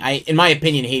thing. I mean, in my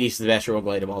opinion, Hades is the best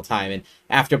roguelite of all time. And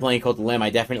after playing Cult of the Lamb,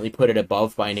 I definitely put it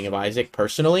above Binding of Isaac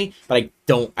personally, but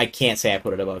I can't say I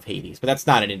put it above Hades. But that's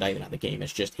not an indictment on the game.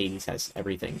 It's just Hades has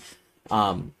everything.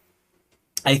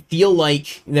 I feel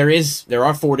like there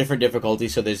are 4 different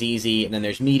difficulties, so there's easy, and then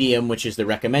there's medium, which is the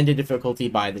recommended difficulty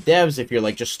by the devs if you're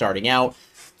like just starting out.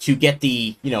 To get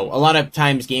the, a lot of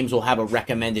times games will have a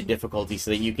recommended difficulty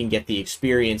so that you can get the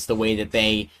experience the way that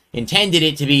they intended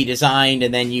it to be designed,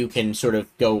 and then you can sort of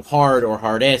go hard or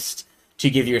hardest to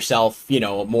give yourself,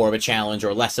 more of a challenge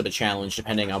or less of a challenge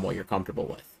depending on what you're comfortable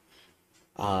with.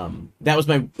 That was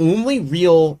my only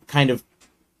real kind of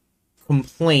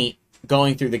complaint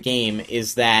going through the game,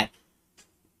 is that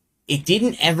it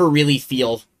didn't ever really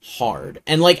feel hard.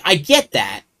 And like, I get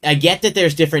that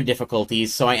there's different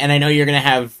difficulties, so I know you're gonna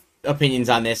have opinions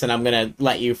on this, and I'm gonna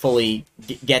let you fully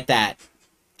get that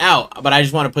out, but I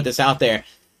just want to put this out there.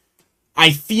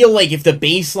 I feel like if the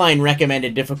baseline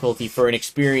recommended difficulty for an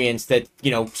experience that,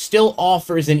 still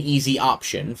offers an easy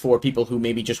option for people who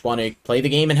maybe just want to play the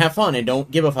game and have fun and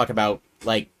don't give a fuck about,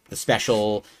 like, the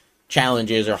special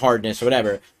challenges or hardness or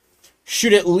whatever,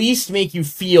 should at least make you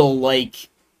feel like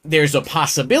there's a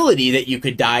possibility that you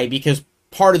could die, because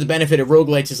part of the benefit of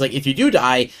roguelites is, like, if you do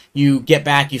die, you get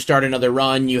back, you start another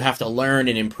run, you have to learn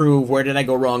and improve. Where did I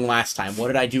go wrong last time? What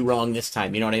did I do wrong this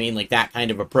time? You know what I mean? Like, that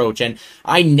kind of approach. And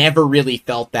I never really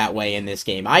felt that way in this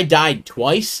game. I died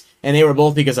twice, and they were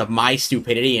both because of my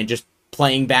stupidity and just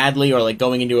playing badly, or, like,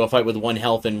 going into a fight with 1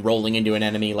 health and rolling into an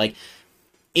enemy. Like,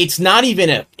 it's not even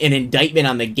an indictment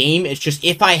on the game. It's just,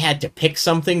 if I had to pick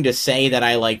something to say that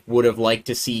I, like, would have liked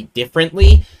to see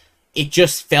differently, it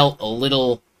just felt a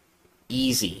little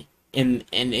easy, and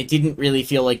it didn't really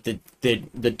feel like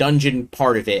the dungeon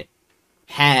part of it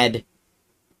had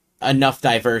enough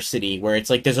diversity, where it's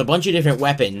like there's a bunch of different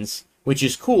weapons, which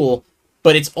is cool,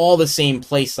 but it's all the same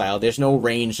playstyle. There's no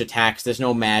ranged attacks, there's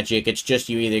no magic. It's just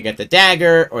you either get the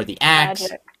dagger or the axe,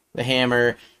 the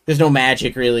hammer. There's no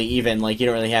magic really, even, like, you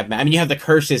don't really have, I mean, you have the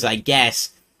curses, I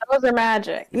guess. Those are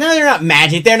magic. No, they're not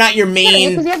magic. They're not your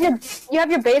main. Yeah, because you have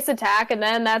your base attack, and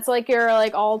then that's like your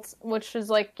like alt, which is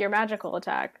like your magical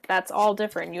attack. That's all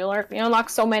different. You unlock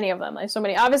so many of them. Like, so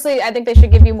many. Obviously, I think they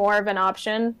should give you more of an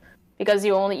option, because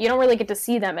you don't really get to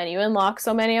see that many. You unlock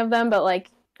so many of them, but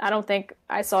like, I don't think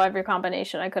I saw every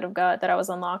combination I could have got that I was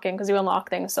unlocking, because you unlock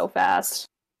things so fast.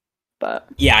 But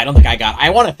yeah, I don't think I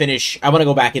want to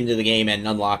go back into the game and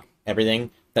unlock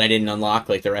everything that I didn't unlock,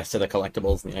 like the rest of the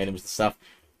collectibles and the items and stuff.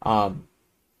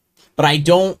 But I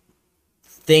don't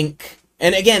think,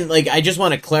 and again, like, I just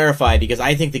want to clarify, because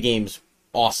I think the game's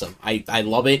awesome. I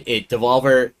love it.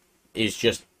 Devolver is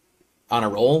just on a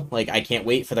roll. Like, I can't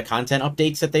wait for the content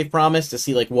updates that they've promised to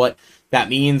see, like, what that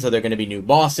means. Are there going to be new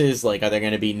bosses? Like, are there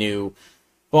going to be new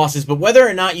bosses? But whether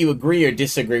or not you agree or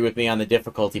disagree with me on the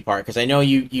difficulty part, because I know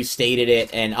you stated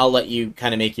it, and I'll let you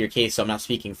kind of make your case, so I'm not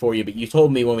speaking for you, but you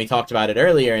told me when we talked about it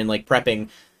earlier in, like, prepping,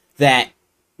 that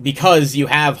because you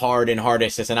have hard and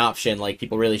hardest as an option, like,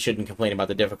 people really shouldn't complain about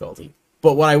the difficulty.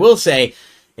 But what I will say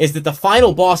is that the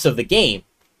final boss of the game,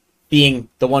 being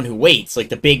the one who waits, like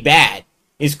the big bad,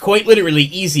 is quite literally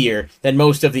easier than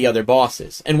most of the other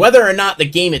bosses. And whether or not the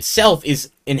game itself is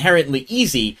inherently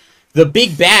easy, the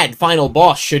big bad final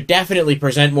boss should definitely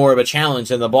present more of a challenge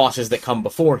than the bosses that come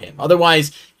before him.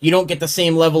 Otherwise, you don't get the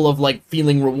same level of, like,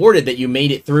 feeling rewarded that you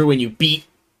made it through and you beat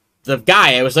the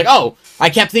guy. I was like, oh,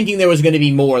 I kept thinking there was going to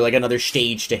be more, like another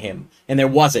stage to him, and there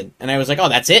wasn't. And I was like, oh,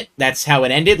 that's it? That's how it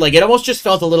ended? Like, it almost just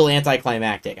felt a little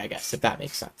anticlimactic, I guess, if that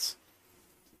makes sense.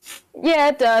 yeah,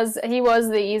 it does. He was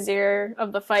the easier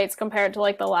of the fights compared to,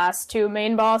 like, the last two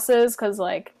main bosses, because,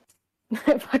 like,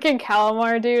 fucking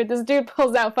Calamar, dude, this dude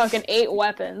pulls out fucking 8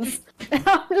 weapons. And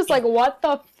I'm just like, what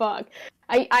the fuck?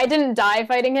 I didn't die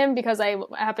fighting him because I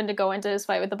happened to go into his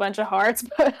fight with a bunch of hearts,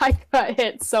 but I got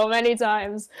hit so many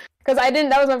times. Because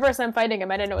that was my first time fighting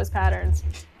him, I didn't know his patterns.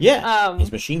 Yeah,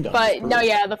 his machine gun. But, no,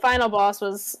 yeah, the final boss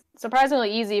was surprisingly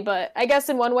easy, but I guess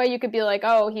in one way you could be like,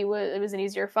 oh, it was an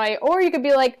easier fight, or you could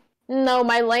be like, no,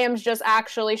 my lamb's just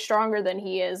actually stronger than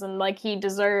he is, and, like, he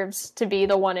deserves to be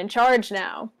the one in charge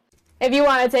now. If you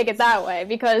want to take it that way,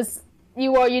 because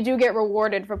you do get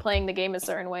rewarded for playing the game a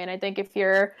certain way, and I think if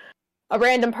you're a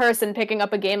random person picking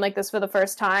up a game like this for the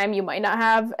first time, you might not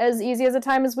have as easy as a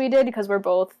time as we did, because we're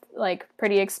both, like,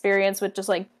 pretty experienced with just,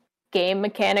 like, game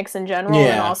mechanics in general,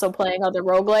 and also playing other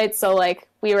roguelites, so, like,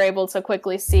 we were able to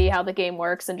quickly see how the game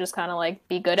works and just kind of, like,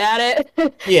 be good at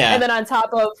it. Yeah. And then on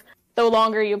top of, the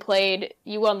longer you played,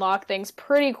 you unlock things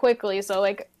pretty quickly, so,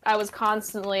 like, I was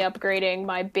constantly upgrading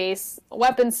my base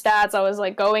weapon stats. I was,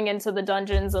 like, going into the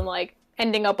dungeons and, like,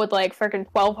 ending up with, like, freaking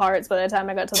 12 hearts by the time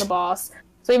I got to the boss.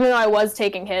 So even though I was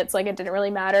taking hits, like, it didn't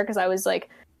really matter, because I was, like,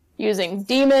 using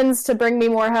demons to bring me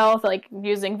more health, like,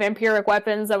 using vampiric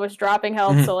weapons that was dropping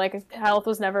health, so, like, health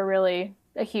was never really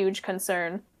a huge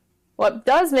concern. What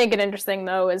does make it interesting,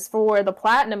 though, is for the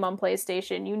Platinum on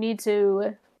PlayStation, you need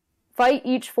to fight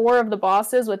each 4 of the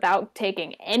bosses without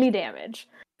taking any damage.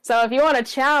 So if you want a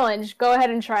challenge, go ahead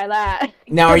and try that.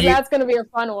 Now, that's going to be a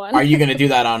fun one. Are you going to do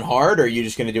that on hard, or are you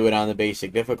just going to do it on the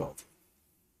basic difficulty?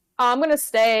 I'm going to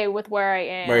stay with where I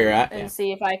am. Where you're at, and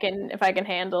see if I can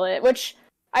handle it, which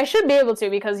I should be able to,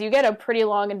 because you get a pretty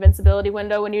long invincibility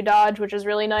window when you dodge, which is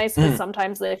really nice, because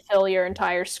sometimes they fill your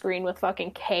entire screen with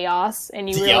fucking chaos, and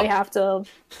you really have to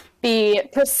be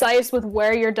precise with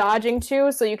where you're dodging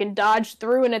to, so you can dodge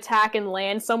through an attack and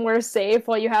land somewhere safe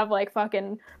while you have, like,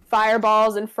 fucking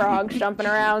fireballs and frogs jumping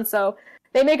around. So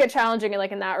they make it challenging,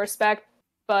 like, in that respect,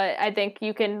 but I think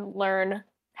you can learn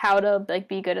how to, like,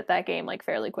 be good at that game, like,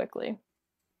 fairly quickly.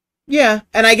 Yeah,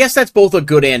 and I guess that's both a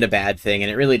good and a bad thing,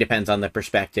 and it really depends on the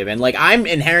perspective. And, like, I'm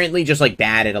inherently just, like,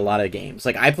 bad at a lot of games.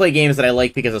 Like, I play games that I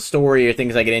like because of story or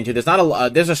things I get into.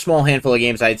 There's a small handful of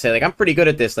games I'd say, like, I'm pretty good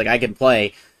at this, like, I can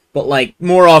play. But, like,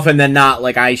 more often than not,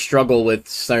 like, I struggle with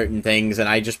certain things, and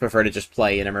I just prefer to just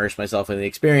play and immerse myself in the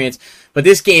experience. But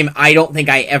this game, I don't think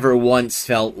I ever once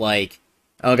felt like,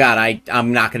 oh god,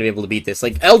 I'm not going to be able to beat this.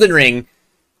 Like, Elden Ring,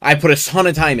 I put a ton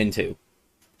of time into.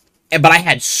 But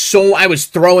I was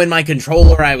throwing my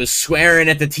controller, I was swearing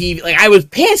at the TV, like, I was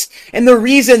pissed. And the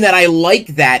reason that I like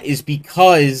that is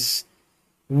because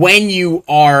when you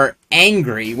are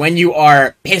angry, when you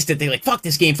are pissed at things, like, fuck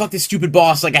this game, fuck this stupid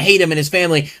boss, like, I hate him and his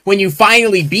family, when you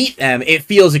finally beat them, it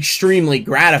feels extremely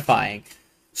gratifying.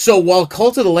 So while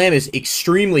Cult of the Lamb is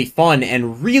extremely fun,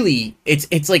 and really, it's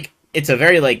a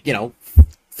very, like, you know,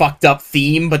 fucked up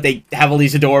theme, but they have all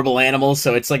these adorable animals,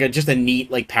 so it's like just a neat,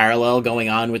 like, parallel going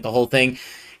on with the whole thing.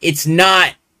 It's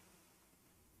not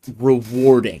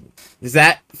rewarding. Is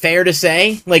that fair to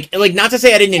say? Like not to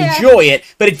say I didn't enjoy it,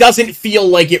 but it doesn't feel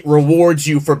like it rewards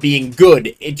you for being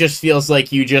good. It just feels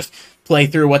like you just play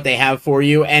through what they have for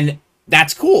you, and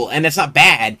that's cool, and that's not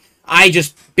bad. I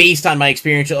just, based on my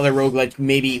experience with other roguelikes,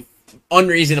 maybe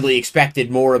unreasonably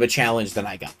expected more of a challenge than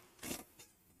I got.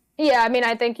 Yeah, I mean,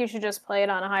 I think you should just play it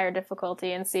on a higher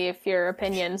difficulty and see if your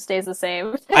opinion stays the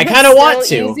same. I kind of want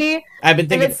to. I've been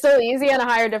thinking, if it's still easy on a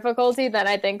higher difficulty, then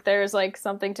I think there's, like,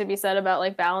 something to be said about,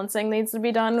 like, balancing needs to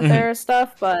be done with their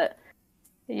stuff. But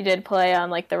You did play on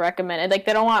like the recommended. Like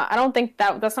they don't want. I don't think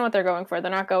that's not what they're going for. They're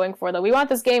not going for that. We want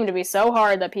this game to be so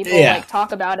hard that people like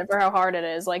talk about it for how hard it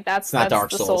is. Like that's not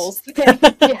Dark the Souls. thing.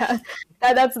 Yeah,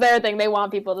 that's their thing. They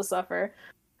want people to suffer.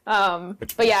 But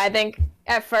yeah, I think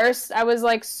at first I was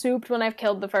like souped when I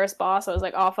killed the first boss. I was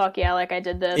like, oh fuck yeah, like I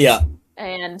did this. Yeah.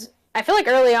 And I feel like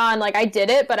early on, like I did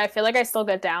it, but I feel like I still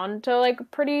got down to like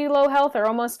pretty low health or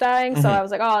almost dying. So I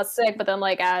was like, oh, it's sick. But then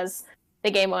like as the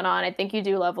game went on, I think you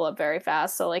do level up very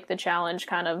fast, so like the challenge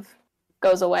kind of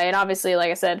goes away. And obviously,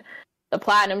 like I said, the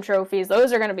platinum trophies,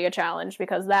 those are going to be a challenge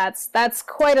because that's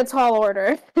quite a tall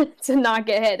order to not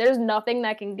get hit. There's nothing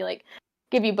that can like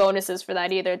give you bonuses for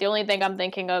that either. The only thing I'm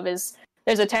thinking of is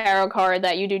there's a tarot card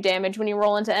that you do damage when you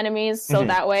roll into enemies, so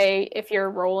that way if you're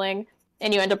rolling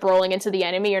and you end up rolling into the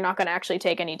enemy, you're not going to actually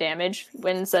take any damage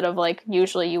instead of like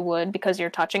usually you would because you're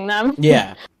touching them.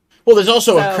 Yeah. Well, there's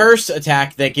also a curse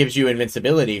attack that gives you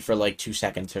invincibility for like 2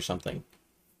 seconds or something.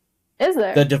 Is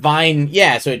there? The divine,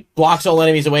 yeah, so it blocks all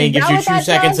enemies away and gives you 2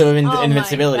 seconds of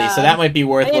invincibility. So that might be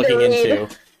worth looking into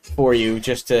for you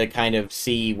just to kind of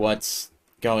see what's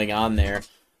going on there.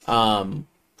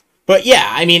 But yeah,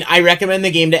 I mean, I recommend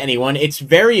the game to anyone. It's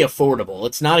very affordable.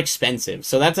 It's not expensive.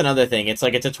 So that's another thing. It's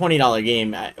like it's a $20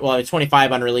 game. Well, it's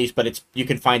 $25 on release, but you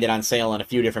can find it on sale on a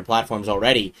few different platforms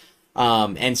already.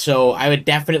 And so I would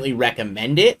definitely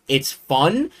recommend it. It's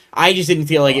fun. I just didn't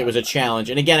feel like it was a challenge.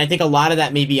 And again, I think a lot of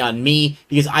that may be on me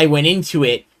because I went into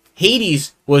it.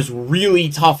 Hades was really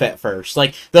tough at first.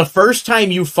 Like the first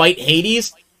time you fight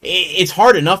Hades, it's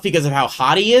hard enough because of how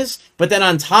hot he is. But then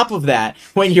on top of that,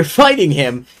 when you're fighting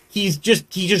him, he just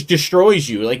destroys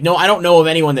you. Like, no, I don't know of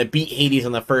anyone that beat Hades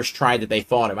on the first try that they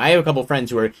fought him. I have a couple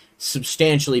friends who are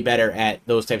substantially better at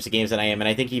those types of games than I am, and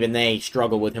I think even they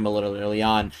struggle with him a little early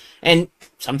on. And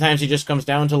sometimes it just comes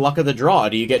down to luck of the draw.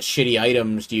 Do you get shitty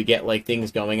items? Do you get, like,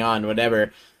 things going on?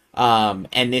 Whatever.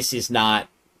 And this is not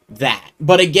that.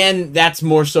 But again, that's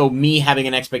more so me having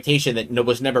an expectation that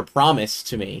was never promised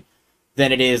to me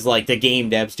than it is, like, the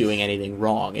game devs doing anything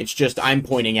wrong. It's just I'm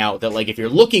pointing out that, like, if you're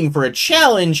looking for a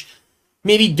challenge,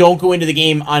 maybe don't go into the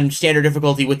game on standard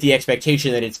difficulty with the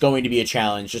expectation that it's going to be a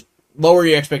challenge. Just lower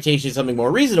your expectations to something more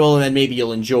reasonable, and then maybe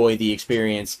you'll enjoy the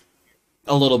experience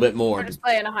a little bit more. Or just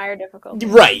play in a higher difficulty.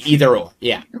 Right, either or.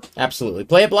 Yeah, absolutely.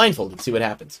 Play it blindfolded, see what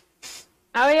happens.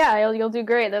 Oh yeah, you'll do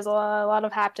great. There's a lot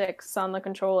of haptics on the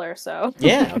controller, so...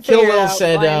 Yeah, Kill Will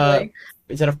said,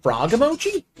 is that a frog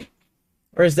emoji?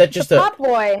 Or is that just a pot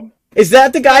boy? Is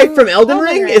that the guy from Elden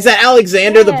Ring? Is that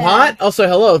Alexander the Pot? Also,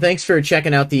 hello. Thanks for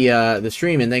checking out the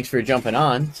stream, and thanks for jumping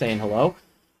on, saying hello.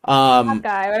 Pop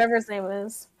guy, whatever his name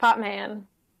is. Pop Man.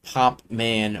 Pop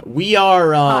Man. We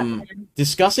are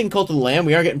discussing Cult of the Lamb.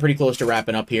 We are getting pretty close to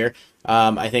wrapping up here.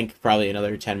 I think probably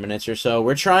another 10 minutes or so.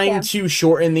 We're trying to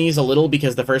shorten these a little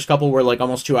because the first couple were like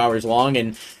almost 2 hours long,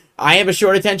 and I have a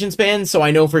short attention span, so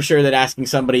I know for sure that asking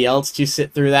somebody else to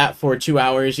sit through that for 2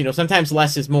 hours, you know, sometimes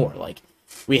less is more. Like,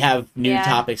 we have new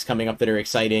topics coming up that are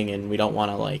exciting, and we don't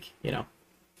want to, like, you know,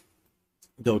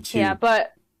 go too... Yeah,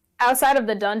 but outside of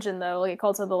the dungeon, though, like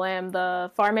Cult of the Lamb,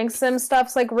 the farming sim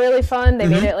stuff's, like, really fun. They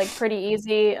made it, like, pretty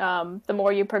easy. The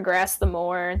more you progress, the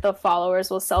more the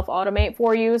followers will self-automate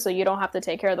for you, so you don't have to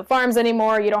take care of the farms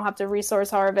anymore. You don't have to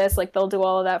resource harvest. Like, they'll do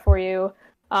all of that for you.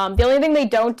 The only thing they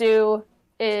don't do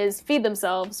is feed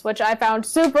themselves, which I found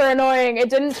super annoying. It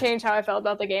didn't change how I felt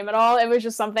about the game at all. It was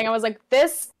just something I was like,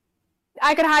 this,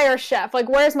 I could hire a chef. Like,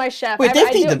 where's my chef? Wait,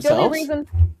 they feed themselves? The only reason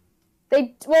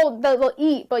they'll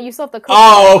eat, but you still have to cook.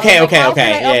 Oh, okay. I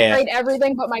upgrade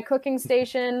everything but my cooking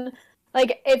station.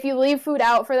 Like, if you leave food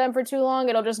out for them for too long,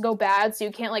 it'll just go bad, so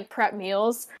you can't, like, prep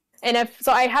meals. And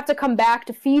so I have to come back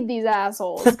to feed these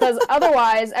assholes, because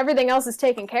otherwise everything else is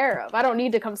taken care of. I don't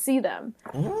need to come see them.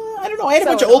 I don't know. I had a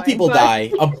bunch of old people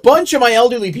die. A bunch of my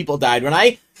elderly people died. When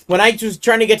I was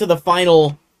trying to get to the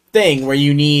final thing where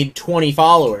you need 20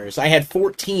 followers, I had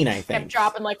 14, I think. Kept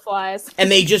dropping like flies.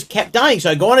 And they just kept dying. So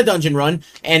I go on a dungeon run,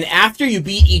 and after you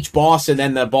beat each boss and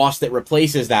then the boss that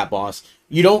replaces that boss,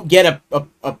 you don't get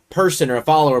a person or a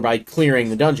follower by clearing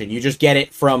the dungeon. You just get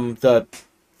it from the...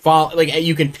 like,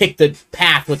 you can pick the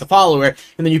path with the follower,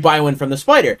 and then you buy one from the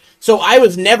spider. So I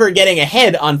was never getting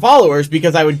ahead on followers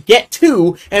because I would get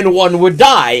 2 and 1 would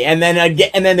die, and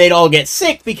then they'd all get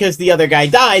sick because the other guy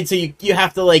died. So you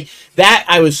have to, like, that.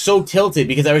 I was so tilted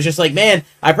because I was just like, man,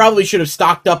 I probably should have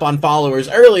stocked up on followers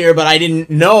earlier, but I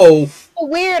didn't know.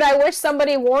 Weird. I wish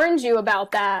somebody warned you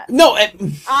about that. No,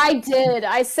 I did.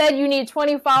 I said you need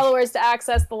 20 followers to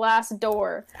access the last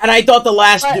door. And I thought the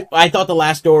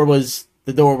last door was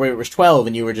the door where it was 12,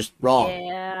 and you were just wrong.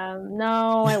 Yeah,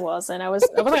 no, I wasn't. I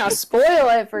wasn't gonna spoil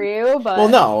it for you, but... Well,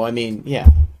 no, I mean, yeah.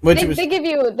 They give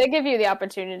you the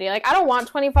opportunity. Like, I don't want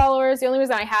 20 followers. The only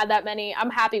reason I had that many,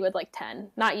 I'm happy with like 10,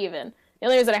 not even. The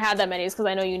only reason I had that many is because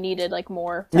I know you needed like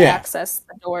more to access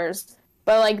the doors.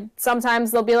 But like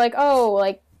sometimes they'll be like, oh,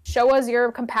 like show us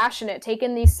you're compassionate, take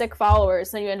in these sick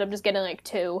followers, and you end up just getting like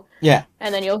 2. Yeah.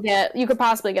 And then you could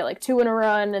possibly get like 2 in a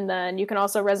run, and then you can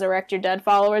also resurrect your dead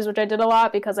followers, which I did a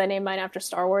lot because I named mine after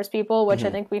Star Wars people, which I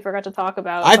think we forgot to talk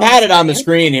about. I've had it on the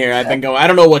screen here. I've been going, I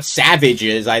don't know what Savage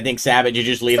is. I think Savage, you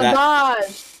just leave that.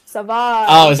 Savage.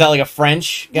 Oh, is that like a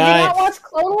French guy? Did you not watch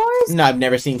Clone Wars? No, I've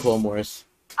never seen Clone Wars.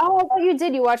 Oh, I thought you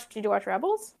did. Did you watch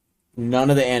Rebels? None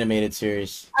of the animated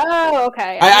series. Oh,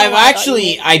 okay.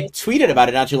 I tweeted about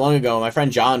it not too long ago. My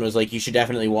friend John was like, you should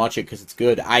definitely watch it because it's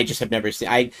good. I just have never seen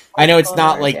I know it's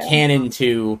not like canon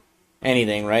to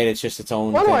anything, right? It's just its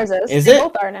own Clone Wars is they it?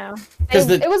 both are now.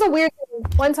 It was a weird thing.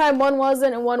 One time one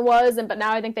wasn't and one was, but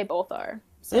now I think they both are.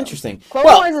 So. Interesting. Clone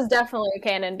Wars is definitely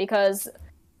canon because,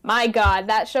 my god,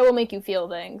 that show will make you feel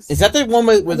things. Is that the one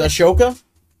with Ashoka?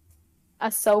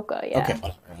 Ahsoka, yeah.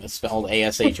 Okay, it's spelled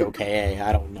Ashoka.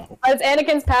 I don't know. It's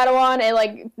Anakin's Padawan. It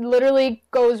like literally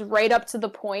goes right up to the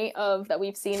point of that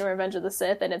we've seen in Revenge of the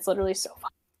Sith, and it's literally so fun.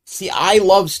 See, I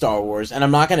love Star Wars, and I'm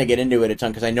not going to get into it a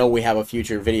ton because I know we have a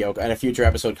future video and a future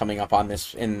episode coming up on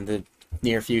this in the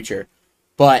near future.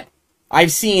 But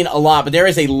I've seen a lot, but there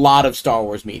is a lot of Star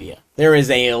Wars media. There is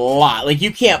a lot. Like,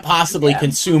 you can't possibly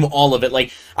consume all of it.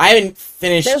 Like, I haven't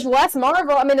finished... There's less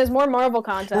Marvel. I mean, there's more Marvel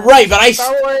content. Right, but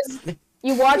Star Wars...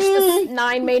 You watch the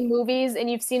 9 main movies, and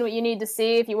you've seen what you need to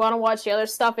see. If you want to watch the other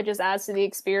stuff, it just adds to the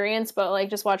experience. But, like,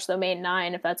 just watch the main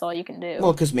 9 if that's all you can do.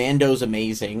 Well, because Mando's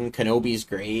amazing. Kenobi's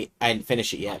great. I didn't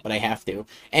finish it yet, but I have to.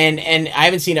 And I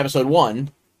haven't seen Episode 1,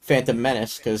 Phantom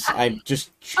Menace, because I just...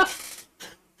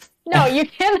 No, you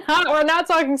cannot. We're not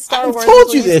talking Star Wars. I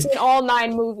told you this. You've seen all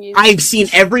 9 movies. I've seen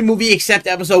every movie except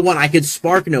Episode 1. I could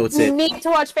Spark Notes it. You need to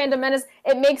watch Phantom Menace.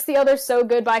 It makes the others so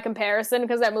good by comparison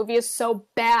because that movie is so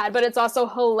bad, but it's also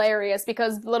hilarious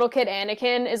because little kid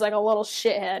Anakin is like a little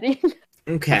shithead.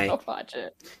 Okay. I'll watch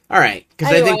it. All right.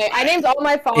 Anyway, I named all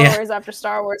my followers after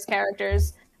Star Wars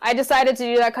characters. I decided to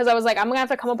do that because I was like, I'm going to have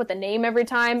to come up with a name every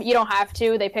time. You don't have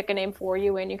to. They pick a name for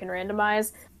you and you can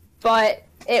randomize. But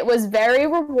it was very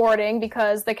rewarding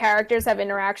because the characters have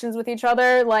interactions with each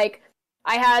other. Like,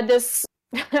 I had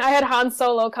Han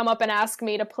Solo come up and ask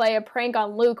me to play a prank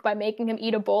on Luke by making him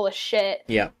eat a bowl of shit.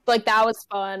 Yeah. Like, that was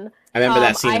fun. I remember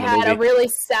that scene in the movie. I had a really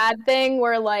sad thing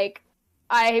where, like,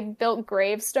 I built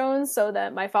gravestones so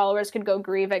that my followers could go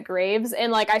grieve at graves.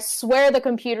 And, like, I swear the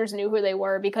computers knew who they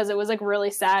were because it was, like,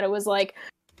 really sad. It was, like...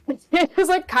 It was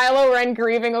like Kylo Ren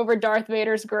grieving over Darth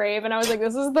Vader's grave, and I was like,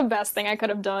 this is the best thing I could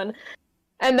have done.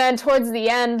 And then towards the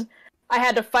end, I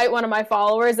had to fight one of my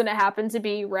followers, and it happened to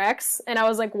be Rex, and I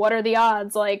was like, what are the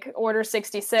odds? Like, Order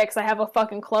 66, I have a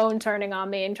fucking clone turning on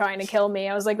me and trying to kill me.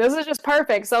 I was like, this is just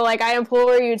perfect. So, like, I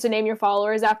implore you to name your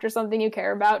followers after something you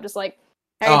care about, just like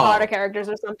Harry Potter characters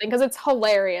or something, because it's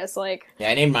hilarious. Like, yeah,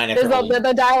 I named mine after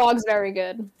the dialogue's very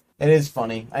good. It is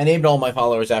funny. I named all my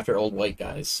followers after old white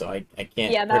guys, so I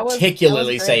can't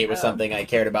particularly say it was something I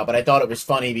cared about, but I thought it was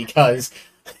funny because,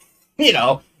 you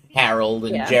know, Harold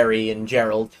and Jerry and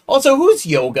Gerald. Also, who's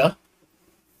Yoga?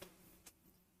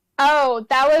 Oh,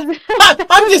 that was...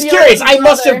 I'm just curious. I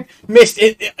must have missed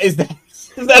it. Is that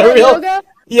a real... Yoga?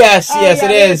 Yes, it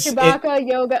is. Chewbacca,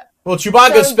 Yoga... Well,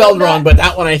 Chewbacca's spelled wrong, but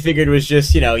that one I figured was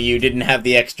just, you know, you didn't have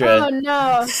the extra... Oh,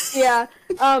 no. Yeah.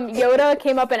 Yoda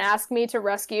came up and asked me to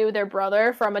rescue their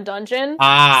brother from a dungeon. So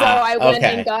I went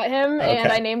and got him,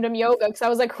 and I named him Yoga, because I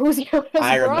was like, who's Yoda's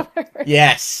brother?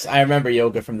 Yes, I remember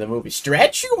Yoga from the movie.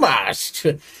 Stretch you must!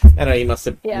 I don't know, he must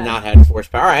have not had force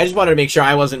power. I just wanted to make sure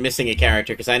I wasn't missing a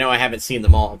character, because I know I haven't seen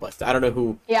them all, but I don't know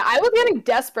who... Yeah, I was getting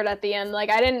desperate at the end.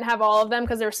 Like, I didn't have all of them,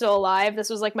 because they were still alive.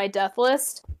 This was, like, my death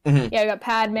list. Mm-hmm. Yeah, I got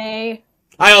Padme.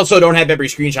 I also don't have every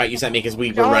screenshot you sent me because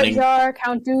we were running. Jar,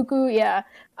 Count Dooku, yeah.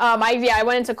 I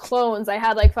went into clones. I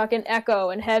had like fucking Echo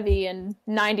and Heavy and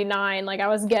 99. Like I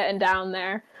was getting down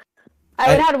there.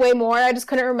 I had way more. I just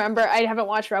couldn't remember. I haven't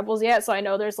watched Rebels yet, so I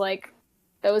know there's like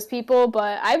those people.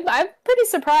 But I'm pretty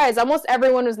surprised. Almost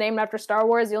everyone was named after Star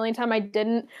Wars. The only time I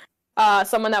didn't,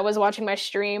 someone that was watching my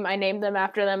stream, I named them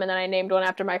after them, and then I named one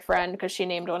after my friend because she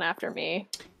named one after me.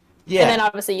 Yeah. And then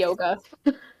obviously Yoga.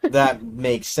 That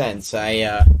makes sense.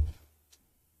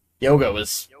 Yoga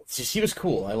was... He was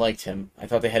cool. I liked him. I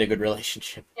thought they had a good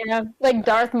relationship. Yeah, like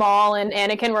Darth Maul and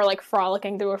Anakin were like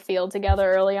frolicking through a field together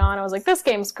early on. I was like, this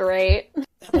game's great.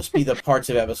 That must be the parts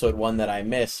of episode 1 that I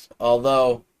missed.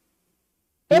 Although...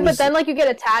 Yeah, but then like you get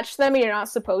attached to them and you're not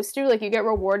supposed to. Like you get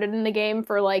rewarded in the game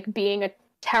for like being a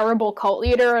terrible cult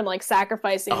leader and like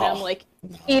sacrificing them, like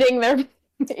eating their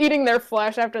eating their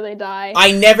flesh after they die.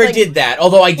 I never Like, did that.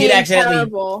 Although I did being accidentally,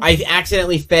 terrible. I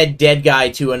accidentally fed dead guy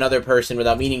to another person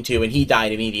without meaning to, and he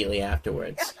died immediately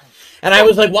afterwards. And I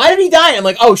was like, why did he die? And I'm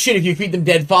like, oh shit, if you feed them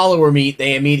dead follower meat,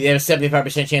 they immediately have a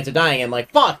 75% chance of dying. I'm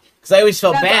like, fuck. Because I always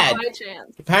felt That's bad. a high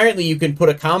chance. Apparently you can put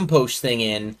a compost thing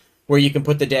in where you can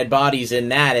put the dead bodies in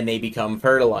that and they become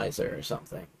fertilizer or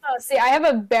something. Oh, see, I have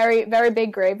a very, very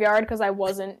big graveyard because I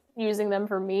wasn't using them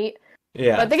for meat.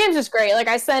 Yeah. But the game's just great. Like,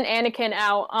 I sent Anakin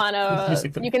out on a...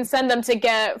 You can send them to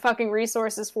get fucking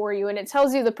resources for you, and it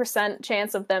tells you the percent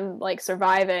chance of them, like,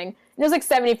 surviving. And there's, like,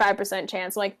 75%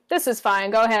 chance. Like, this is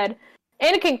fine. Go ahead.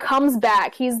 Anakin comes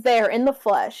back. He's there in the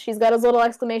flesh. He's got his little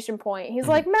exclamation point. He's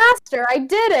like, Master, I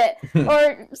did it!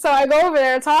 Or, so I go over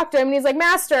there and talk to him, and he's like,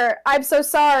 Master, I'm so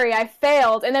sorry. I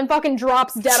failed. And then fucking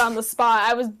drops dead on the spot.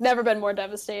 I was never been more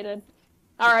devastated.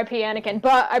 R.I.P. Anakin.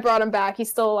 But I brought him back. He's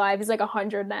still alive. He's like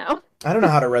 100 now. I don't know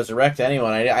how to resurrect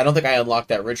anyone. I don't think I unlocked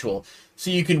that ritual. So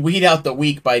you can weed out the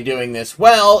weak by doing this.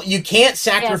 Well, you can't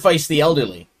sacrifice the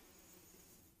elderly.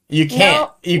 You can't.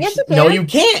 No, yes, you can. No, you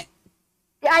can't.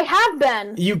 I have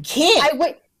been. You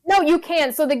can't. No, you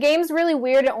can. So the game's really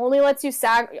weird. It only lets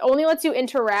you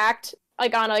interact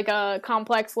like on like a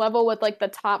complex level with like the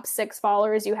top 6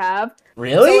 followers you have.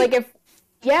 Really? So like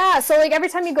so like every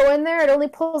time you go in there, it only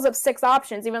pulls up 6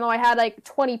 options, even though I had like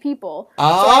 20 people.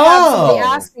 Oh. So I had somebody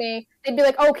ask me, they'd be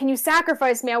like, "Oh, can you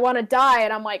sacrifice me? I want to die."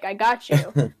 And I'm like, "I got you."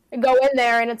 I go in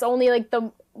there, and it's only like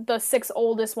the 6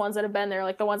 oldest ones that have been there,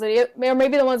 like the ones that, or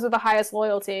maybe the ones with the highest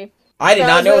loyalty. I did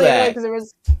not know really that. There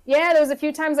was a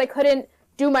few times I couldn't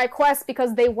do my quest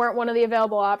because they weren't one of the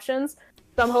available options.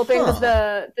 So I'm hoping, because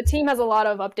the team has a lot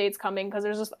of updates coming, because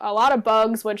there's just a lot of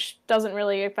bugs, which doesn't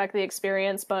really affect the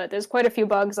experience, but there's quite a few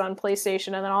bugs on PlayStation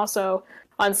and then also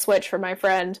on Switch for my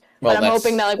friend. Well, but I'm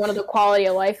hoping that like one of the quality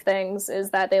of life things is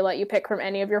that they let you pick from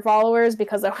any of your followers,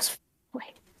 because that was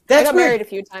I got married a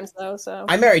few times though, so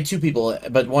I married 2 people,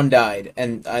 but one died,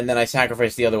 and then I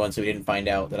sacrificed the other one so he didn't find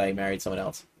out that I married someone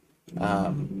else.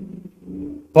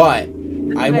 But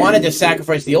I wanted to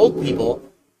sacrifice the old people,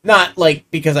 not like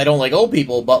because I don't like old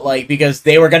people, but like because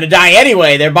they were gonna die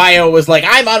anyway. Their bio was like,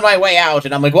 "I'm on my way out,"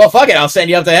 and I'm like, "Well, fuck it, I'll send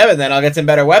you up to heaven, then I'll get some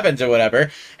better weapons or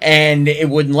whatever." And it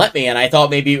wouldn't let me, and I thought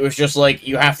maybe it was just like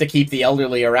you have to keep the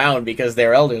elderly around because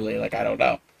they're elderly. Like, I don't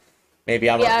know. Maybe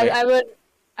I'm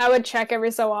I would check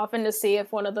every so often to see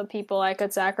if one of the people I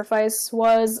could sacrifice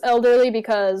was elderly,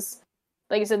 because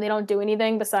like you said, they don't do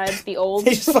anything besides be old.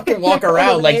 They just fucking walk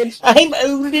around like, "I'm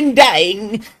old and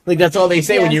dying." Like, that's all they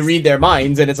say when you read their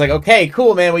minds, and it's like, okay,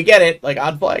 cool, man, we get it. Like,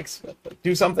 odd flex.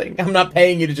 Do something. I'm not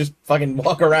paying you to just fucking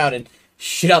walk around and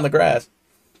shit on the grass.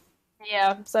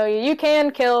 Yeah, so you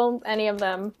can kill any of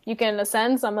them. You can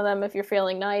ascend some of them if you're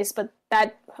feeling nice, but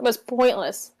that was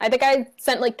pointless. I think I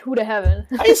sent like 2 to heaven.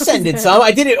 I ascended some.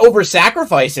 I did it over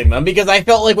sacrificing them because I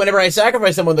felt like whenever I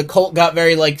sacrificed someone, the cult got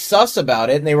very like sus about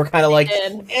it, and they were kind of like,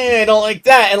 I don't like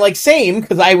that, and like same,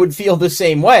 because I would feel the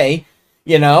same way,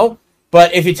 you know.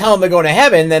 But if you tell them they're going to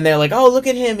heaven, then they're like, "Oh, look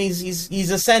at him,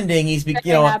 he's ascending, he's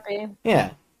happy."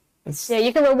 Yeah. Yeah,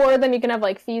 you can reward them, you can have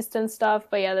like feast and stuff,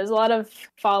 but yeah, there's a lot of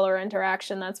follower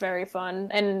interaction that's very fun.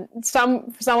 And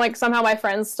like somehow my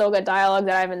friends still get dialogue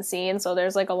that I haven't seen, so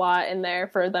there's like a lot in there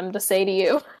for them to say to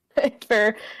you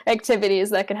for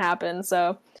activities that can happen.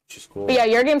 So which is cool. But yeah,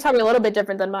 your game's probably a little bit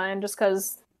different than mine, just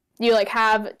because you like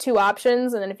have 2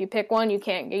 options, and then if you pick one, you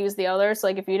can't use the other. So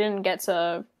like if you didn't get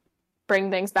to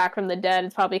bring things back from the dead,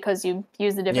 it's probably because you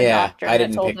used a different doctor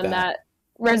and told them that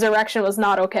resurrection was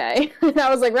not okay.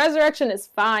 I was like, resurrection is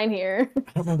fine here. I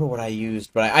don't remember what I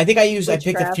used, but I think I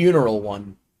picked a funeral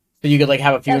one. So you could like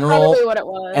have a funeral. That's probably what it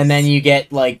was. And then you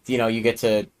get like, you get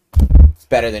to, it's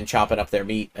better than chopping up their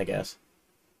meat, I guess.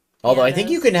 Although I think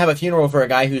you can have a funeral for a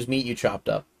guy whose meat you chopped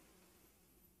up.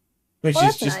 Which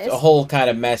is just a whole kind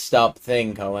of messed up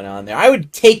thing going on there. I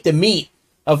would take the meat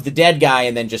of the dead guy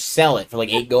and then just sell it for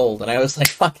like 8 gold. And I was like,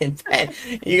 fucking, man,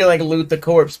 you can like loot the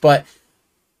corpse, but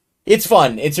it's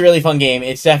fun. It's a really fun game.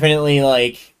 It's definitely,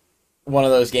 like, one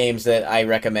of those games that I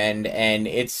recommend, and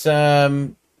it's, what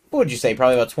would you say,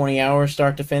 probably about 20 hours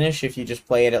start to finish if you just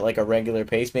play it at, like, a regular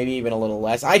pace, maybe even a little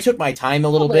less. I took my time a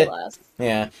little bit. Less.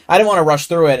 Yeah. I didn't want to rush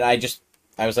through it.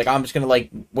 I was like, I'm just going to, like,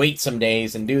 wait some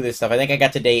days and do this stuff. I think I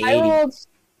got to day 80.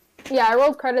 I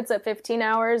rolled credits at 15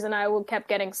 hours, and I kept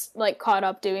getting, like, caught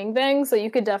up doing things, so you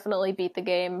could definitely beat the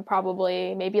game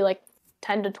probably maybe, like,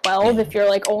 10 to 12 if you're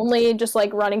like only just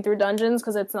like running through dungeons,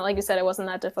 because it's not like you said, it wasn't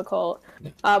that difficult.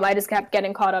 I just kept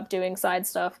getting caught up doing side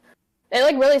stuff, It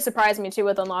like really surprised me too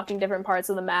with unlocking different parts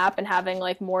of the map and having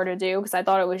like more to do because I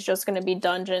thought it was just going to be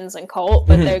dungeons and cult,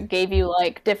 but they gave you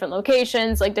like different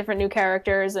locations, like different new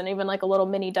characters, and even like a little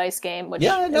mini dice game, which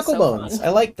Yeah, is Knuckle so Bones. fun.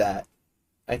 I like that.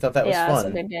 I thought that was Yeah, fun.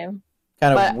 it's a good game.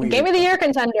 Kind of But weird. Game of the Year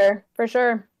contender for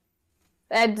sure.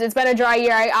 It's been a dry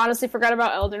year. I honestly forgot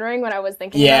about Elden Ring when I was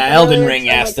thinking. Yeah, about Elden Ring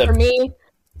has to. For me,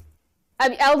 I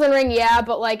mean, Elden Ring, yeah,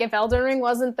 but like if Elden Ring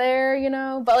wasn't there,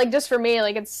 but like just for me,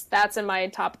 like that's in my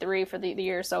top 3 for the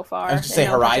year so far. I was gonna say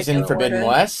Horizon Forbidden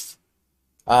West.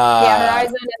 Yeah,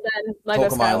 Horizon and then Lego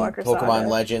Skywalker Pokemon Saga.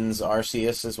 Legends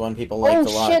Arceus is one people liked a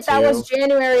lot too. Oh shit, that was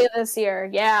January of this year.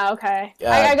 Yeah, okay.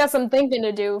 I got some thinking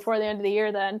to do before the end of the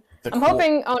year then. I'm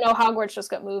hoping. Oh no, Hogwarts just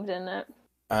got moved, didn't it?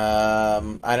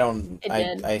 I don't. It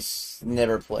did. I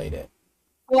never played it.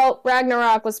 Well,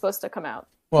 Ragnarok was supposed to come out.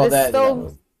 Well, it's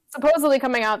still supposedly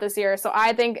coming out this year, so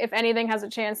I think if anything has a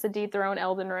chance to dethrone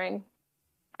Elden Ring,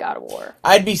 God of War.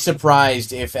 I'd be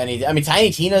surprised if any. I mean,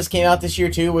 Tiny Tina's came out this year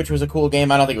too, which was a cool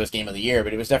game. I don't think it was Game of the Year,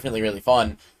 but it was definitely really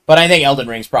fun. But I think Elden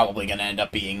Ring's probably going to end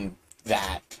up being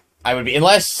that. I would be,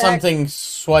 unless something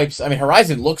swipes. I mean,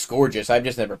 Horizon looks gorgeous. I've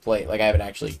just never played. Like, I haven't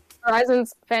actually.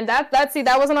 Horizon's fantastic.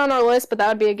 That wasn't on our list, but that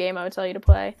would be a game I would tell you to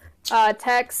play.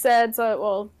 Tex said,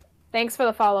 thanks for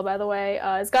the follow, by the way.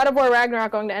 Is God of War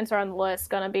Ragnarok going to enter on the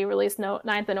list? Going to be released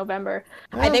 9th of November.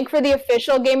 I think for the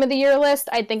official Game of the Year list,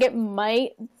 I think it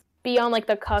might be on like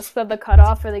the cusp of the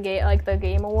cutoff for the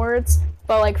Game Awards.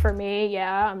 But like for me,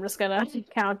 yeah, I'm just gonna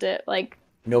count it like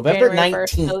November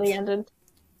 19th. The end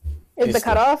is the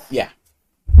cutoff? Yeah.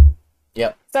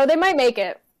 Yep. So they might make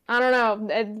it. I don't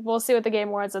know. We'll see what the Game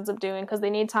Awards ends up doing because they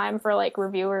need time for like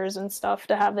reviewers and stuff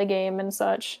to have the game and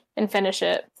such and finish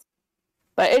it.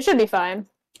 But it should be fine.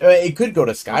 It could go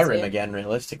to Skyrim again,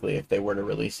 realistically, if they were to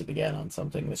release it again on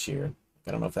something this year.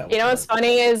 I don't know if that. What's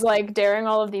funny is like during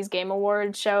all of these Game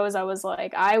Awards shows, I was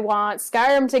like, I want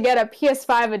Skyrim to get a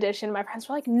PS5 edition. My friends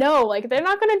were like, no, like they're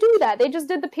not going to do that. They just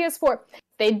did the PS4.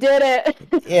 They did it.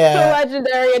 Yeah. The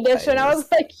Legendary Edition. I was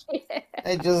like, yeah.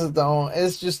 I just don't.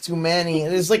 It's just too many.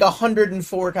 There's like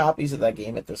 104 copies of that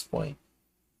game at this point.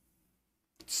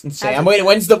 It's insane. I'm waiting.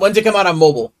 When's it come out on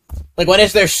mobile? Like, when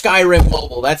is their Skyrim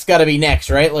mobile? That's got to be next,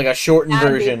 right? Like a shortened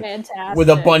version with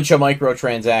a bunch of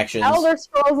microtransactions. Elder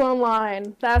Scrolls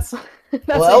Online. That's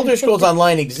well, Elder Scrolls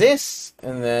Online exists,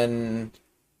 and then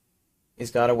is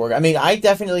God of War. I mean, I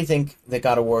definitely think that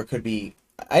God of War could be.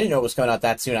 I didn't know it was coming out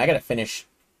that soon. I got to finish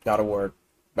God of War.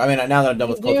 I mean, now that I'm done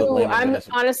with Cult of the Lamb, I'm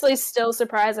honestly still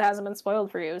surprised it hasn't been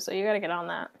spoiled for you. So you got to get on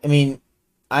that. I mean,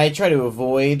 I try to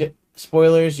avoid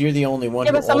spoilers. You're the only one.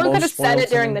 Yeah, but someone could have said it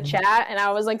during the chat, and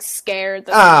I was like scared.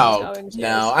 That was going to,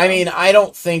 no! I mean, I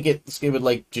don't think it would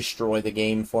like destroy the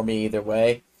game for me either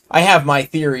way. I have my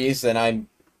theories, and I'm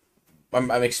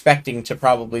expecting to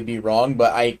probably be wrong,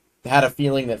 but I had a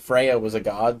feeling that Freya was a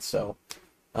god, so,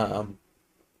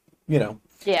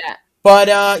 Yeah. But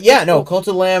Cult of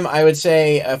the Lamb. I would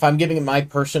say if I'm giving it my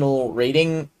personal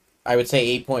rating, I would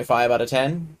say 8.5 out of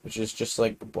 10, which is just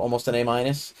like almost an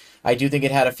A-. I do think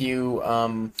it had a few...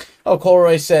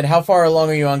 Colroy said, how far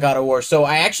along are you on God of War? So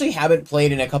I actually haven't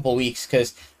played in a couple weeks,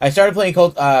 because I started playing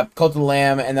Cult of the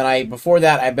Lamb, and then before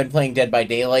that, I've been playing Dead by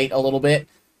Daylight a little bit,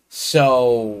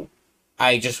 so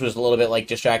I just was a little bit like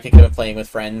distracted because I'm playing with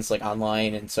friends like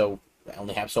online, and so I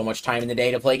only have so much time in the day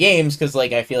to play games, because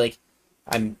like I feel like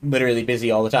I'm literally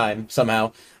busy all the time,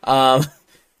 somehow.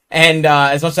 And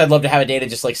as much as I'd love to have a day to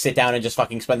just like sit down and just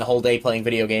fucking spend the whole day playing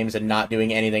video games and not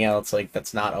doing anything else, like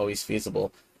that's not always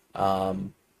feasible.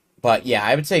 But yeah,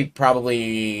 I would say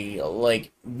probably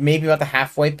like maybe about the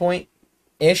halfway point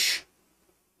ish.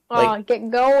 Like, get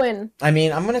going. I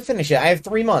mean, I'm gonna finish it. I have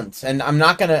 3 months, and I'm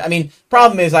not gonna. I mean,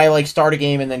 problem is I like start a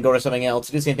game and then go to something else.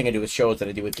 Do the same thing I do with shows that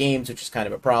I do with games, which is kind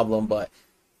of a problem. But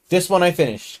this one I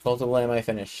finished. Cult of the Lamb I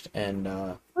finished,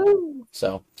 and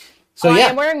so. Yeah,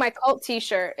 I'm wearing my Cult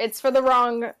T-shirt. It's for the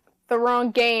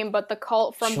wrong game, but the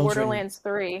Cult from Borderlands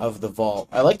 3 of the Vault.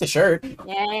 I like the shirt.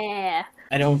 Yeah.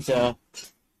 I don't.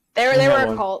 They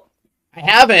were a cult. I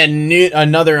have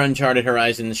another Uncharted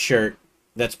Horizons shirt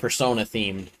that's Persona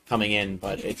themed coming in,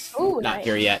 but it's not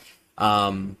here yet.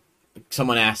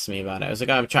 Someone asked me about it. I was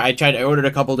like, I ordered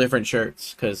a couple different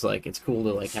shirts because like it's cool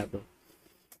to like have the.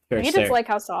 I just like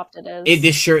how soft it is.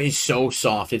 This shirt is so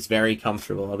soft. It's very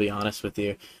comfortable, I'll be honest with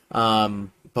you.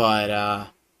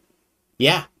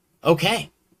 Yeah.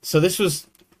 Okay. So this was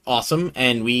awesome,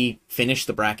 and we finished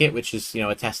the bracket, which is,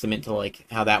 a testament to, like,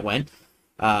 how that went.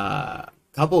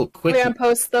 Couple quick... We're going to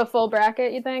post the full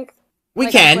bracket, you think? We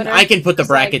can. I can put the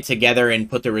bracket together and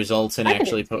put the results and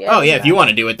actually put... Oh, yeah, if you want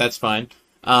to do it, that's fine.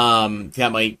 That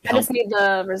might I help. just need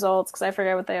the results because I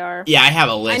forget what they are. Yeah, I have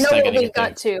a I list. know I what gotta we get there.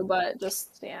 got to, but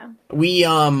just yeah.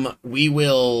 We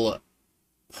will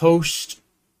post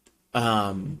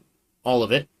all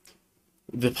of it.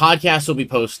 The podcast will be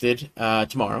posted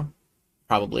tomorrow,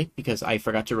 probably, because I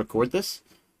forgot to record this.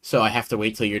 So I have to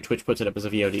wait till your Twitch puts it up as a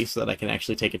VOD so that I can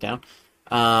actually take it down.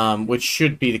 Which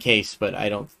should be the case, but I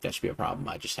don't think that should be a problem.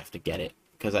 I just have to get it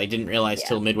because I didn't realize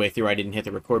till midway through I didn't hit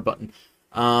the record button.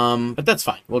 But that's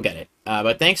fine. We'll get it.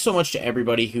 But thanks so much to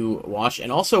everybody who watched.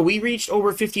 And also, we reached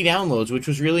over 50 downloads, which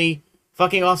was really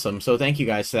fucking awesome. So thank you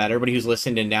guys for that. Everybody who's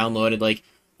listened and downloaded, like,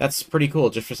 that's pretty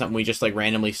cool just for something we just, like,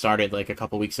 randomly started, like, a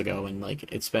couple weeks ago. And,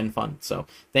 like, it's been fun. So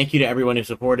thank you to everyone who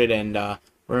supported. And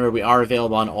remember, we are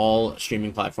available on all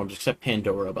streaming platforms except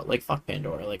Pandora. But, like, fuck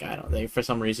Pandora. Like, I don't. They, for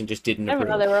some reason, just didn't I didn't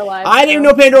approve. know they were alive. I didn't even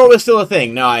know Pandora was still a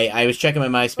thing. No, I was checking my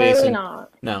MySpace. Really and,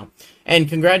 not. No. And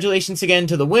congratulations again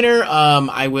to the winner.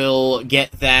 I will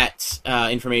get that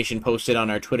information posted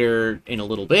on our Twitter in a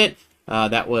little bit.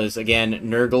 That was, again,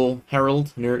 Nurgle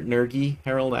Herald. Nergy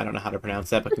Herald. I don't know how to pronounce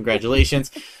that, but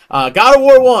congratulations. God of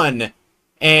War 1.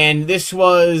 And this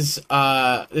was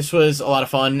a lot of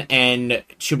fun. And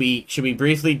should we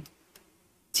briefly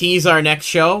tease our next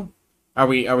show? Are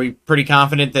we pretty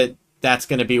confident that that's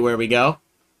going to be where we go?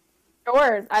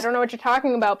 Sure. I don't know what you're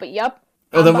talking about, but yep.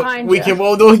 Oh, then behind we you. can.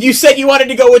 Well, you said you wanted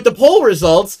to go with the poll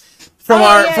results from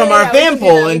our fan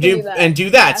poll and do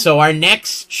that. Yeah. So our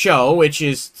next show, which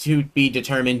is to be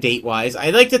determined date wise,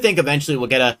 I'd like to think eventually we'll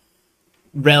get a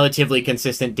relatively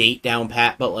consistent date down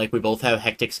pat. But like we both have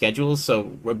hectic schedules,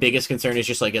 so our biggest concern is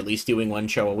just like at least doing one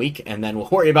show a week, and then we'll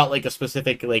worry about like a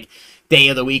specific like day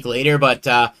of the week later. But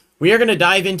we are gonna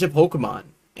dive into Pokemon,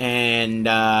 and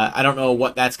I don't know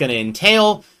what that's gonna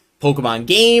entail. Pokemon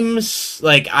games,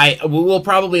 like we'll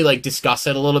probably like discuss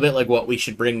it a little bit, like what we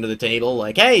should bring to the table.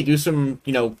 Like, hey, do some,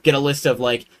 get a list of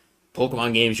like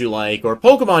Pokemon games you like or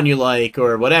Pokemon you like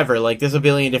or whatever. Like, there's a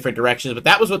billion different directions, but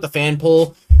that was what the fan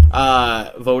poll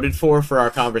voted for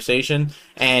our conversation.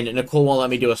 And Nicole won't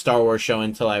let me do a Star Wars show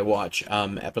until I watch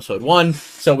episode 1,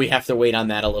 so we have to wait on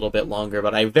that a little bit longer.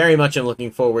 But I very much am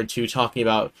looking forward to talking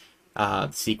about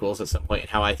sequels at some point and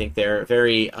how I think they're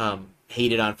very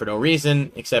hated on for no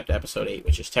reason, except episode 8,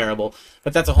 which is terrible.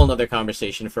 But that's a whole nother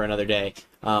conversation for another day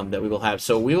that we will have.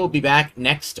 So we will be back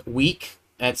next week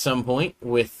at some point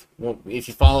with, well, if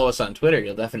you follow us on Twitter,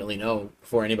 you'll definitely know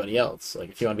before anybody else. Like,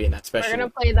 if you want to be in that special. We're going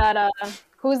to play that,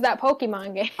 Who's That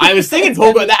Pokemon game. I was thinking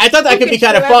Pokemon. I thought that could be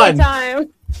kind of fun.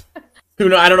 Time. Who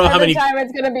know? I don't know how many. Every time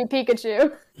it's going to be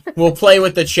Pikachu. We'll play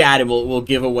with the chat and we'll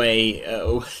give away.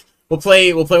 We'll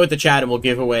play with the chat and we'll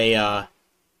give away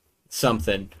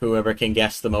something. Whoever can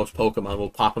guess the most Pokemon, we'll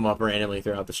pop them up randomly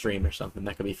throughout the stream or something.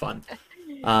 That could be fun.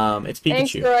 It's Pikachu.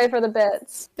 Thanks, Roy, for the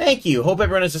bits. Thank you. Hope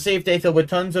everyone has a safe day filled with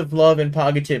tons of love and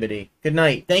positivity. Good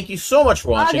night. Thank you so much for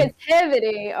watching.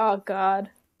 Positivity. Oh God.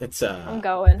 It's I'm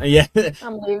going. Yeah.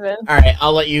 I'm leaving. All right.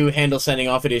 I'll let you handle sending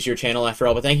off. It is your channel after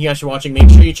all. But thank you guys for watching. Make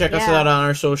sure you check us out on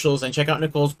our socials and check out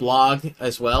Nicole's blog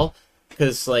as well,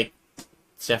 because like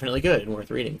it's definitely good and worth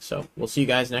reading. So we'll see you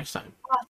guys next time.